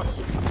fight for Dutch.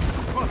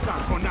 Cross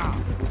out for now.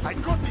 I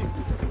got him.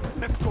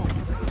 Let's go.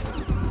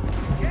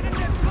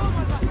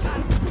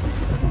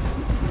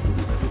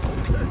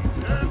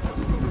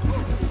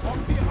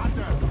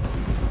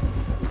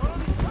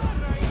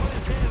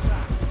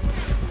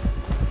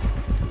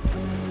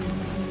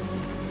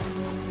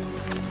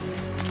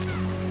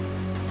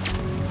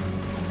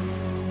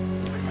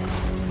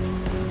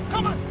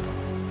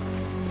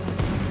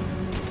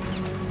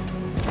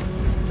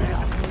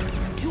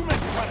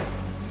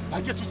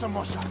 some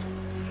more shot.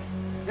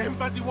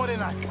 Everybody water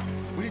line.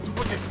 We need to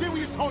put a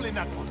serious hole in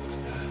that boat.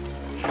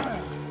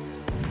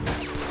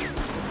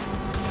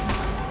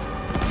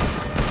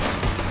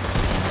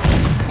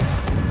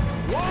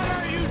 What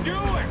are you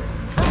doing?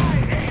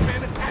 Try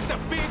aiming at the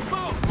big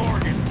boat,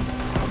 Morgan.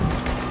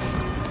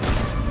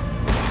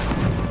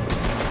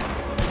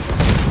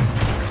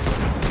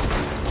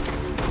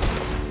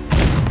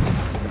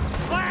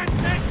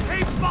 Lancet,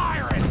 keep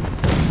firing!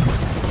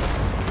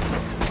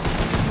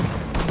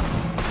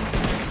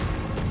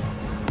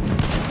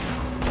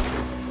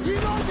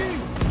 Reloading!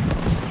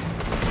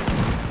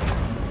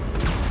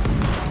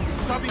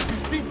 It's starting to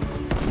sink.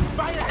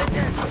 Fire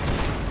again!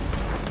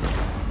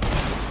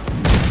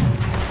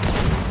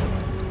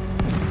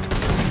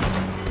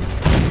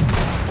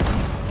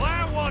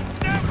 That one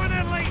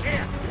definitely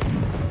hit!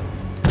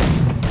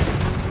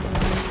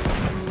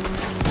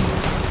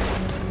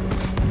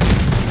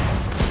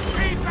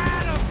 Keep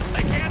at 'em!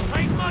 They can't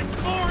take much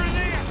more of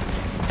this!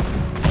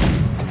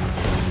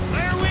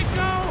 There we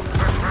go!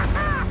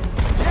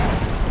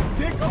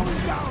 They're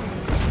going down!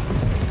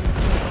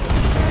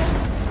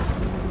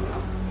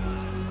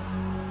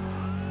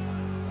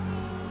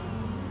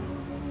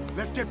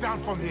 Let's get down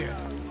from here.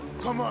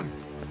 Come on.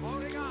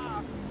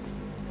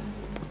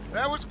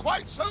 That was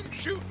quite some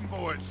shooting,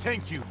 boys.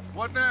 Thank you.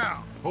 What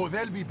now? Oh,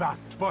 they'll be back.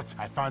 But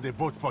I found a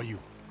boat for you.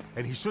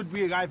 And he should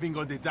be arriving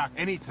on the dock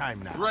any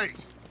time now. Great.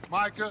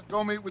 Micah,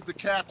 go meet with the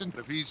captain.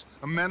 If he's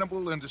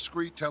amenable and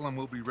discreet, tell him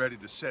we'll be ready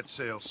to set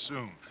sail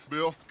soon.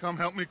 Bill, come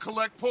help me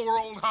collect poor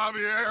old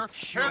Javier.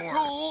 Sure.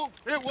 Hercule,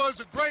 it was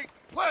a great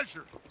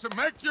pleasure to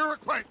make your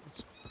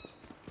acquaintance.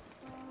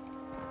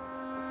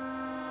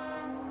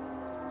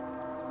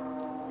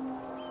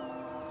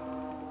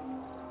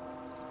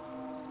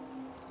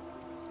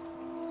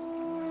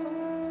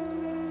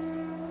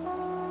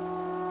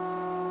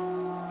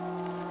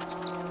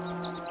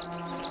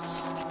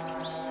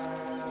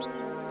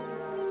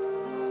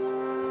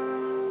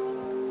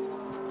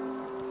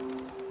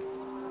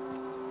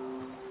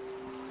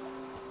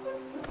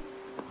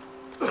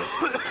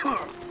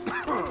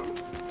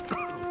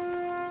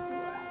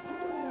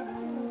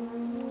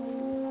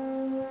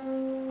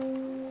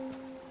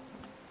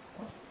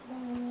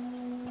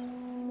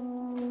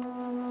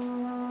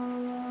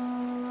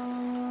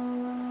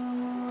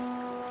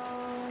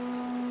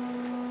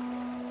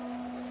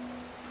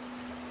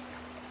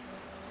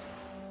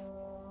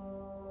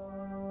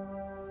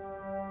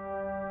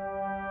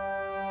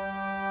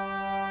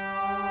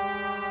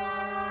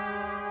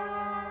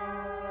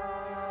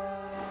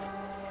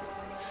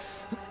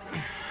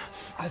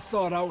 I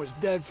thought I was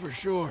dead for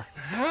sure.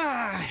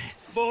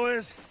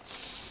 Boys,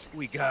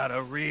 we got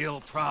a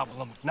real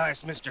problem.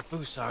 Nice Mr.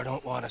 Fussar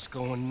don't want us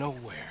going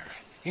nowhere.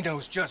 He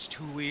knows just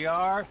who we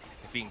are.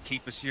 If he can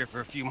keep us here for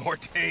a few more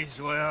days,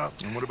 well...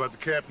 And what about the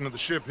captain of the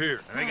ship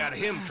here? They got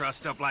him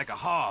trussed up like a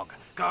hog.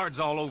 Guards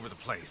all over the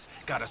place.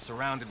 Got us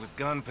surrounded with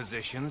gun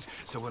positions,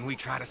 so when we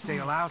try to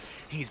sail out,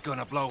 he's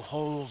gonna blow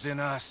holes in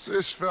us.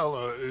 This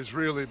fella is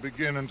really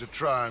beginning to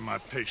try my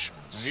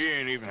patience. He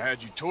ain't even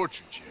had you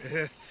tortured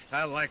yet.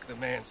 I like the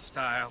man's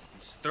style.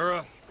 It's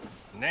thorough,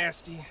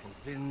 nasty, and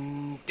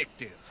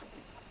vindictive.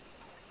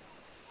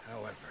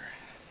 However,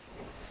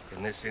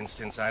 in this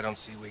instance, I don't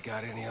see we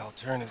got any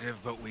alternative,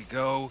 but we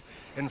go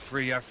and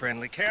free our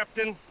friendly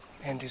captain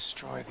and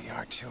destroy the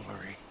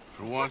artillery.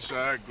 For once,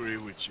 I agree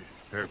with you.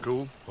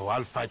 Hercule? Oh,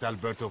 I'll fight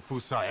Alberto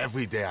Fussar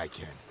every day I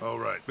can. All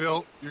right.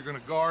 Bill, you're gonna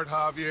guard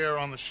Javier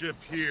on the ship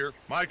here.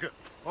 Micah,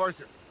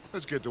 Arthur,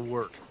 let's get to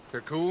work.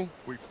 Hercule,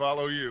 we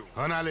follow you.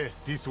 Anale,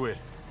 this way.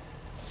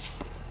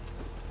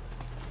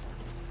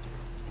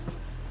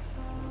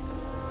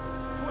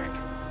 Quick,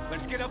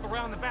 let's get up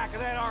around the back of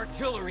that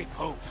artillery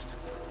post.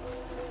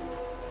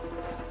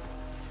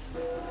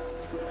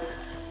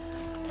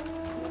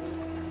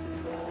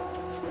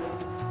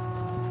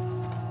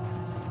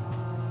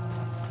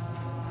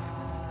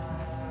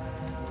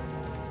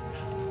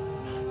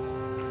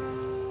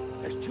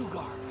 There's two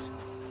guards.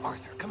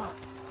 Arthur, come on.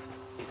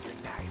 Get your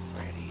knife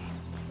ready.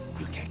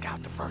 You take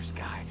out the first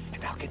guy,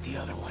 and I'll get the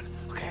other one,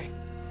 okay?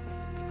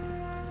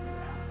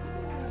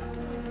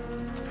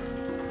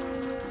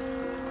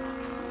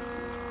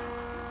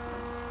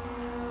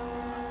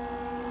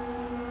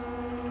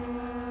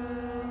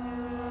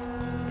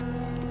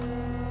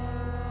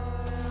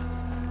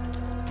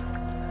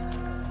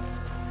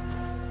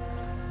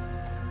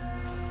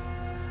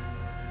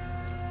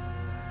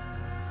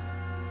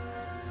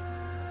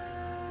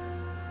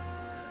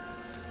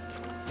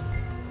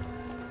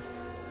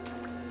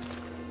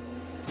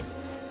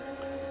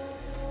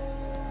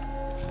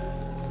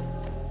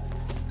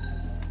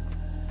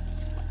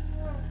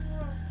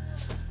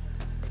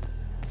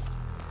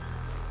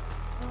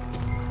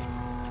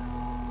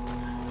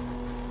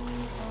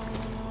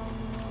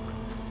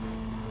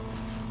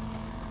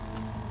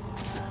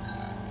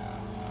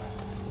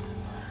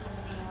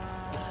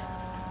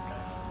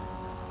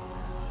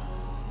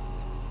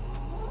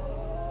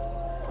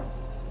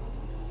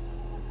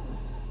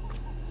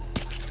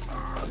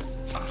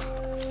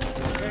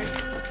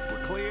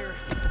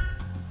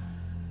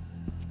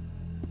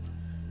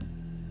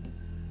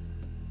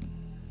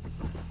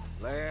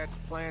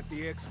 plant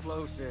the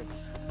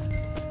explosives.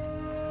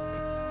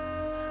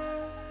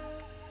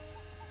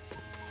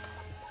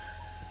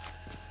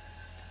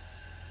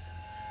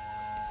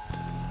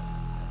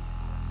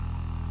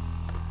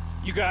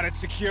 You got it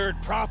secured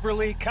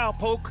properly,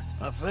 cowpoke?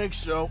 I think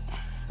so.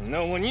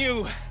 Knowing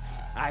you,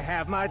 I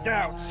have my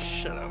doubts.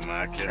 Shut up,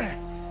 Micah.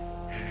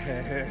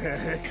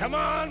 Come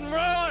on,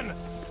 run!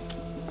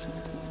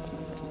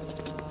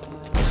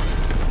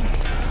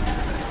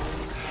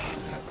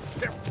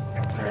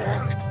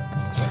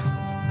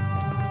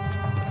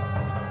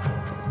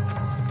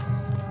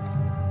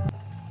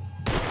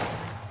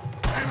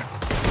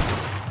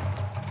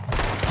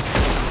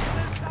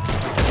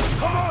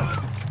 Come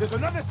on! There's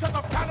another set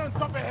of cannons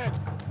up ahead!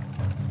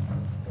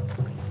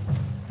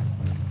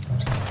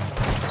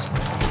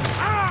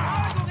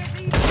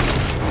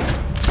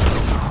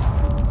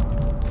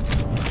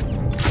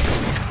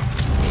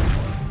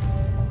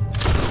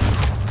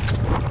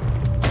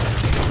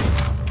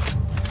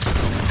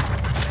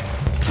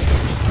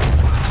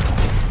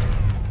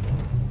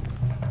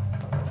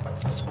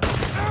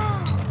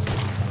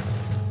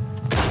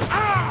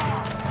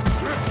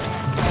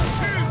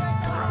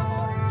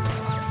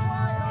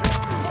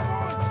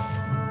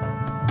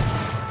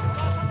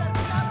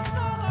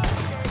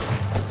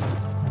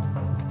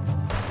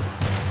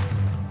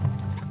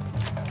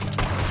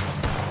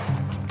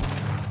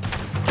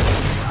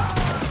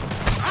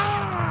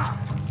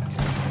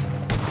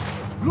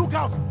 Look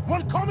out!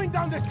 One coming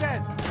down the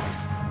stairs!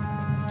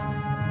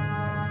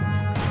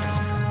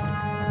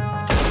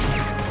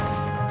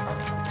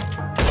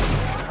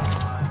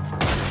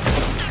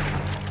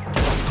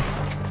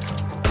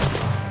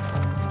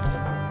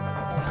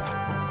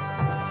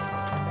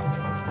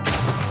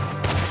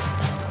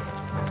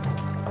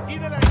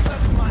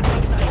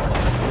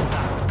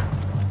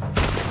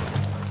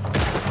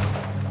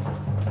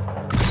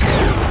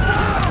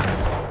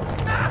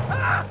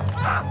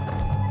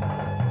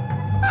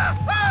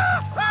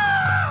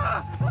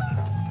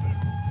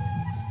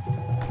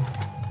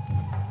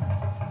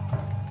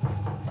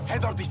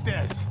 Head up the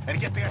stairs and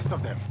get the rest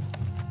of them.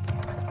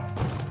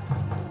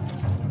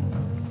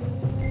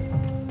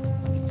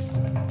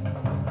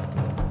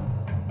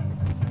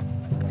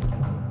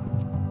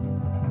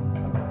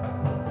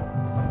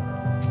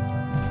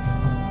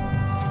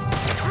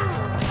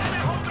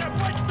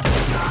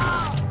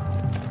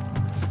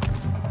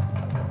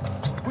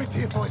 Wait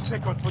here for a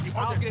second for the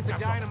I'll others get to the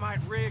catch up. dynamite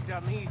rigged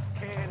on these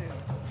cannons.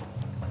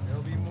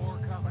 There'll be more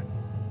coming.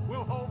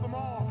 We'll hold them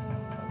off.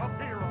 Up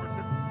here,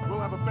 Arthur. We'll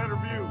have a better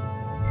view.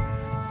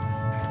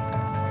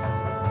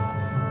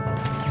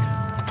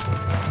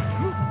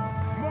 Look!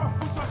 More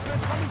Hussars men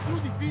coming through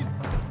the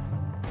fields.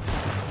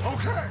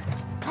 Okay,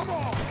 come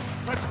on.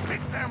 Let's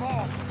pick them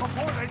off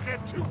before they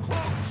get too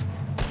close.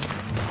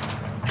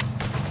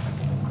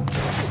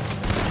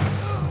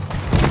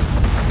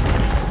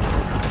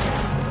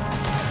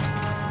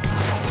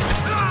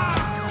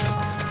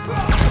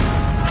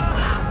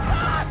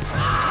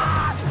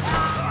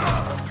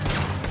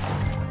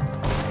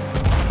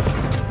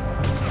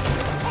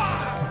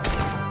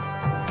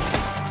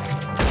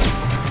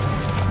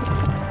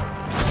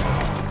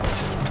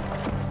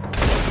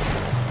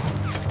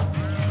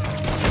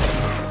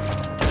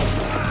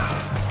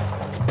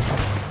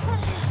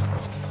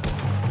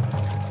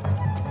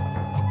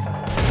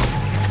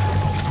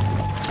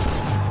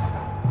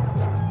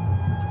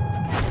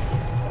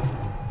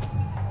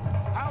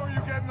 How are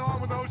you getting on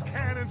with those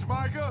cannons,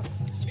 Micah?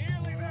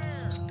 Nearly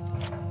there.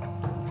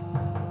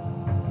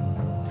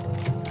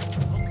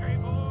 Okay,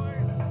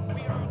 boys,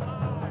 we are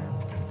live.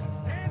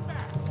 Stand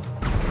back.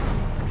 The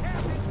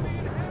captain's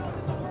being held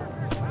in the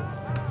workers'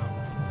 compound.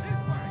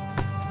 This way.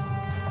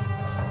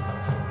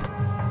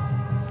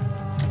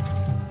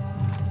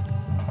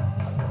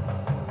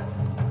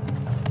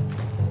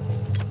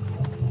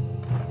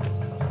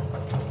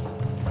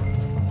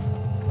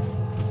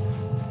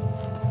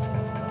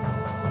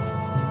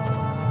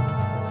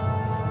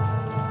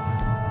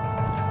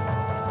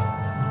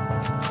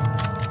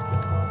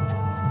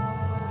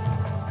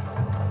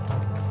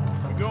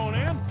 You going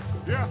in?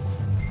 Yeah.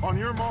 On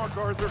your mark,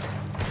 Arthur.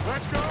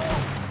 Let's go!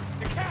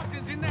 The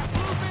captain's in that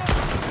blue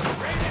building.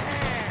 Straight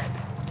ahead.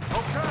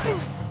 Okay,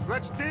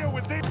 let's deal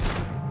with these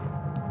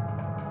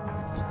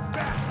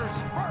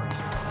bastards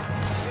first.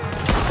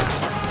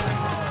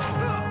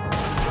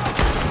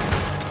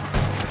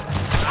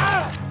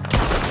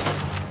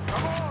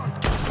 Come on,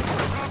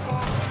 push up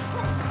on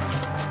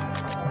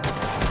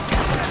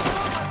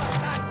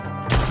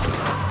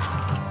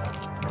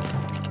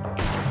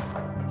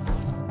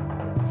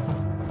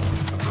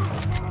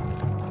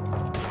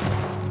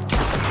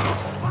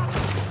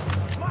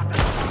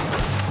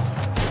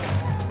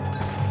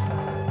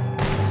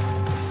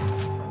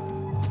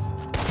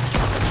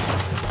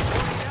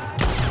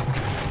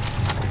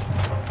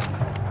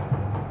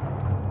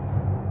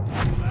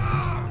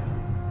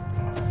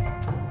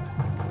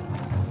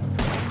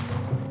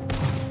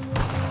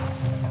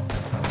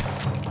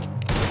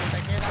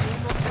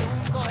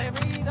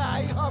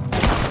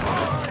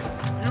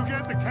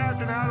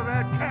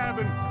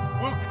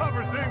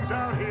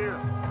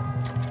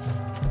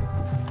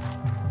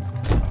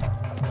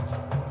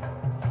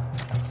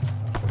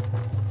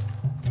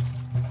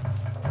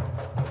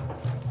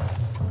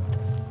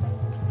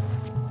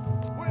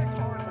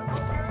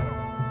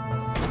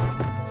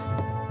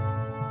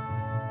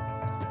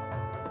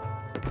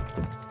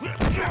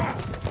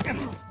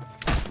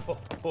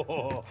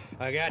Oh,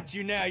 I got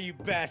you now, you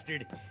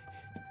bastard.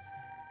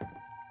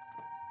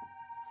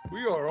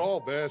 We are all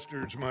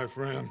bastards, my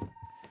friend.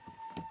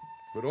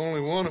 But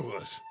only one of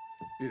us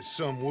is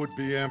some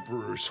would-be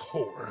emperor's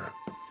whore.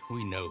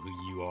 We know who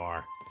you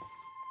are.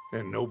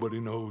 And nobody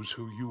knows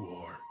who you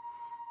are.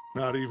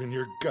 Not even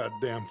your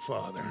goddamn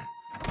father.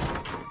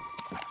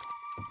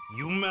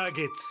 You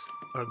maggots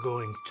are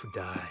going to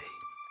die.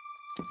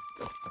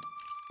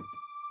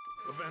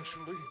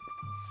 Eventually,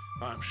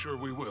 I'm sure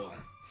we will.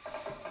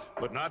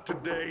 But not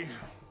today,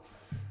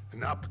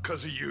 and not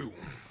because of you.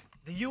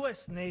 The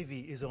U.S.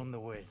 Navy is on the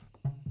way.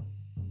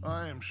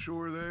 I am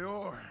sure they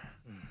are.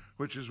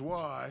 Which is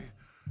why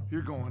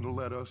you're going to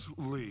let us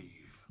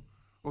leave.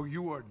 Or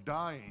you are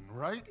dying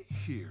right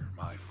here,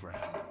 my friend.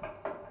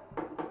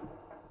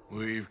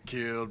 We've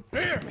killed...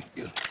 Here!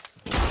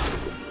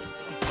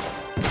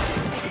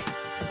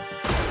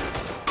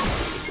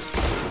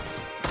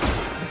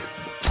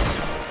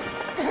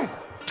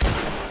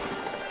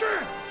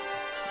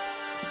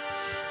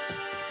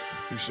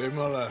 You saved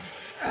my life.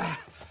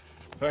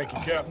 Thank you,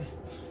 Captain.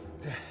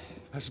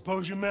 I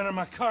suppose you men are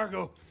my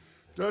cargo.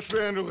 Dutch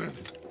van der Linde,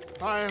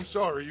 I am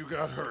sorry you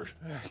got hurt.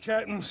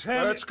 Captain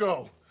Sam... Let's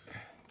go.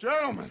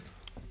 Gentlemen.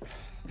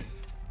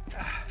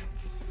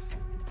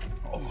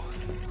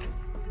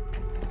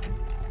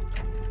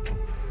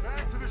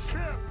 Back to the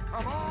ship.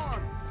 Come on.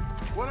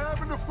 What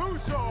happened to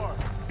Fusar?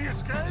 He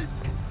escaped?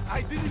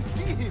 I didn't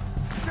see him.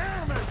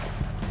 Damn it!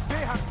 They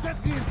have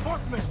sent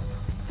reinforcements.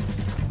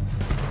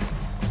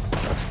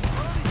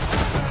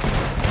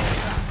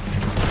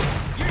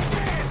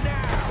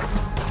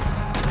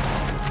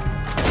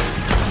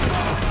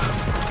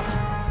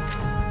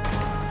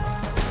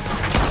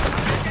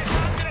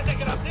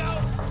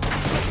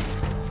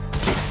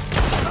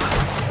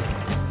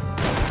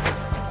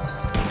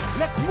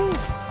 Let's move!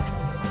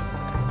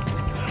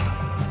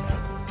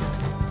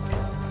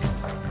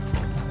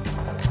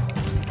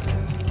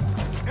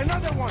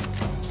 Another one!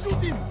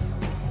 Shoot him!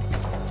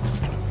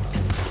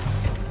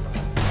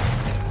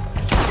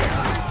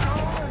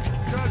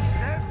 Just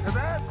get to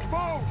that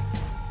boat!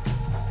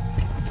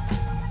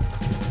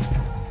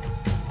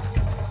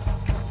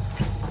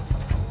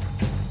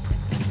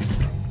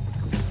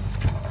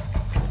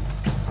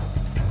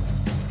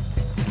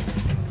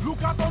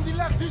 Look out on the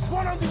left, this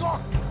one on the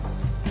rock!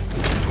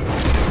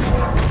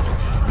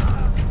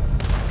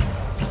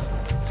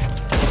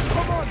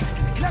 Come on,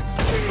 let's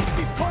finish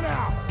this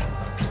corner!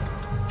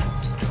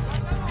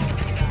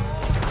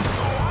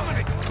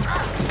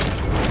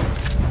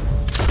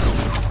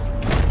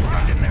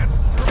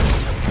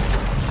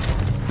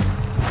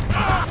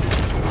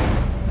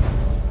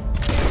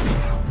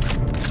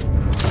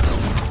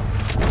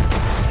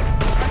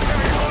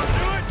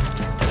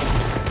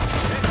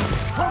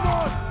 Come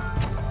on!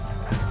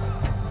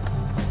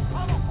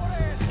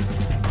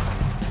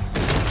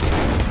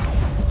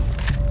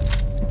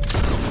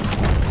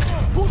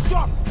 Push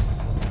up!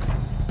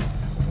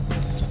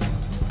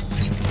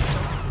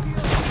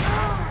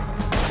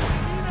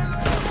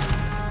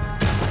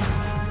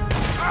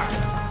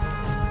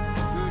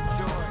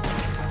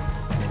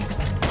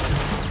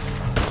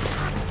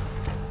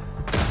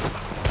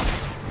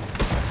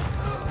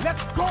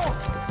 Let's go!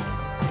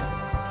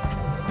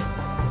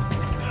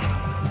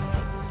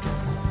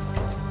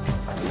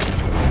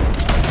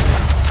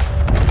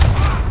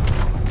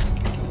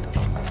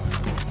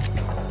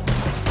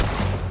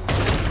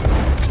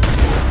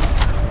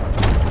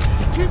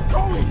 Keep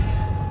going!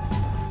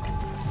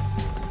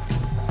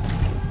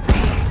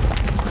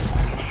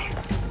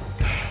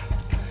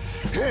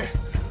 Hey,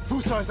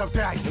 Fusar is up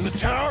there. In the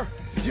tower?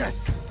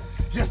 Yes,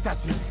 yes,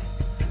 that's him.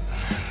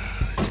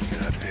 This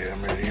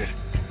goddamn idiot.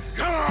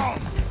 Come on!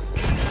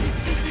 He's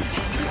shooting.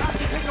 We have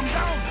to take him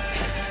down.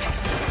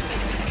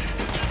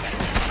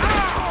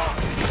 Ah!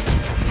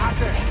 Out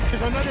there.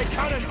 There's another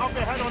cannon up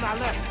ahead on our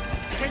left.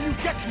 Can you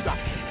get to that?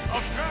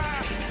 I'll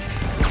try!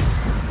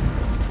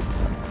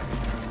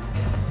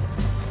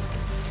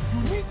 You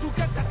need to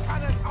get that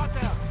cannon out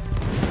there.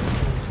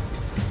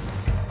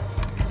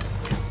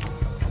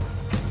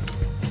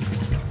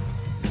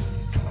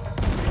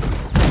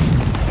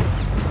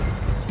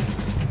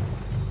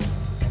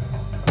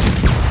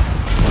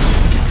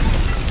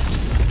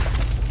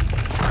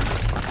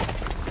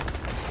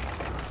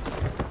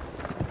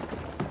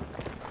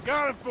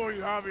 Got it for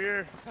you,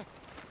 Javier.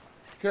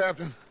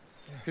 Captain,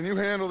 can you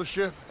handle the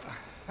ship?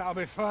 I'll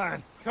be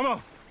fine. Come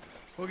on.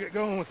 We'll get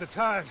going with the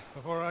tide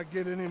before I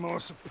get any more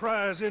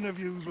surprise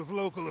interviews with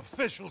local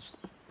officials.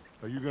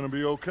 Are you gonna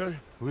be okay?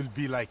 We'll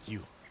be like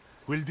you.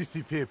 We'll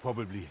disappear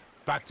probably.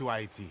 Back to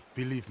Haiti.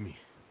 Believe me,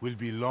 we'll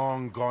be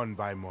long gone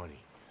by morning.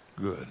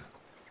 Good.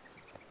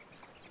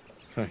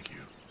 Thank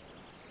you.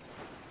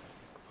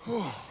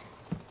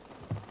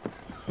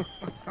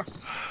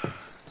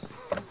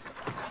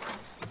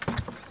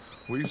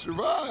 We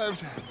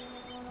survived.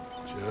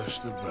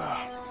 Just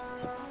about.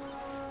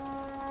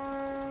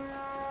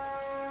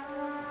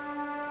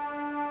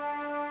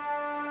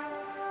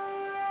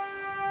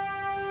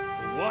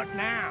 What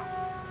now?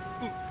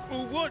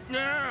 Well, what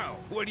now?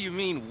 What do you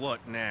mean,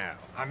 what now?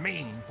 I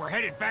mean, we're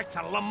headed back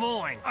to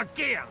Lemoyne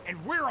again,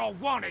 and we're all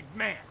wanted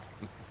men.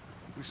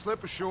 We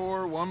slip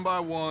ashore one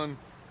by one,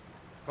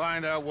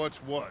 find out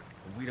what's what.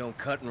 We don't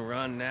cut and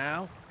run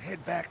now?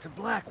 Head back to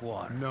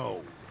Blackwater.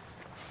 No.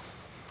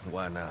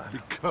 Why not?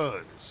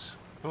 Because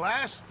the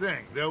last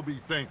thing they'll be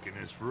thinking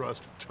is for us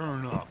to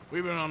turn up.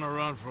 We've been on the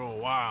run for a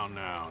while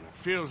now, and it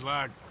feels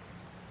like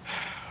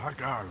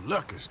our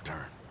luck has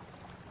turned.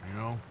 You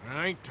know, and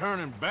it ain't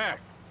turning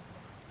back.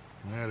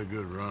 We had a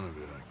good run of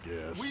it, I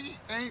guess. We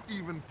ain't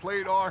even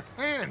played our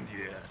hand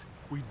yet.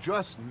 We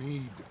just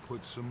need to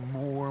put some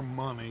more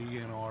money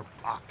in our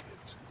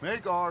pockets.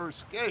 Make our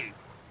escape.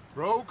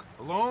 Broke,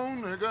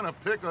 alone, they're gonna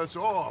pick us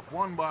off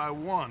one by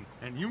one,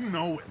 and you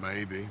know it.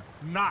 Maybe.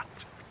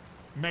 Not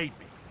maybe.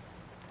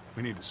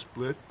 We need to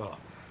split up.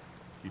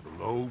 Keep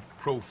a low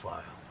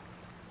profile.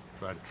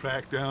 Try to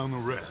track down the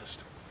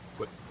rest.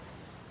 But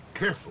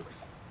carefully.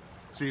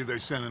 See if they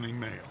send any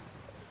mail.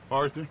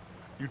 Arthur,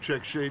 you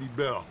check Shady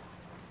Belle.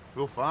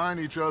 We'll find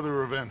each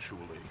other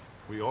eventually.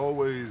 We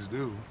always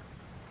do.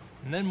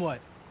 And then what?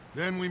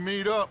 Then we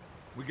meet up.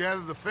 We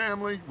gather the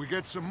family, we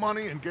get some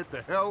money, and get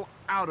the hell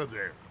out of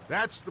there.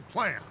 That's the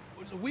plan.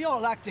 We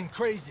all acting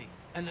crazy.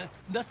 And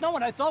that's not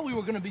what I thought we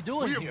were gonna be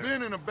doing here. We have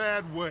been in a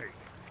bad way.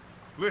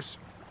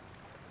 Listen.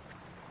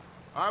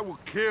 I will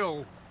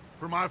kill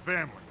for my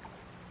family.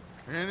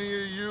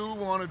 Any of you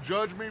want to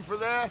judge me for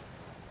that?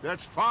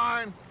 That's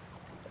fine.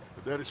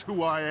 But that is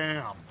who I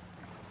am.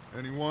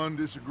 Anyone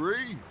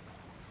disagree?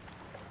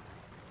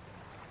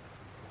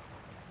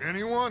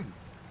 Anyone?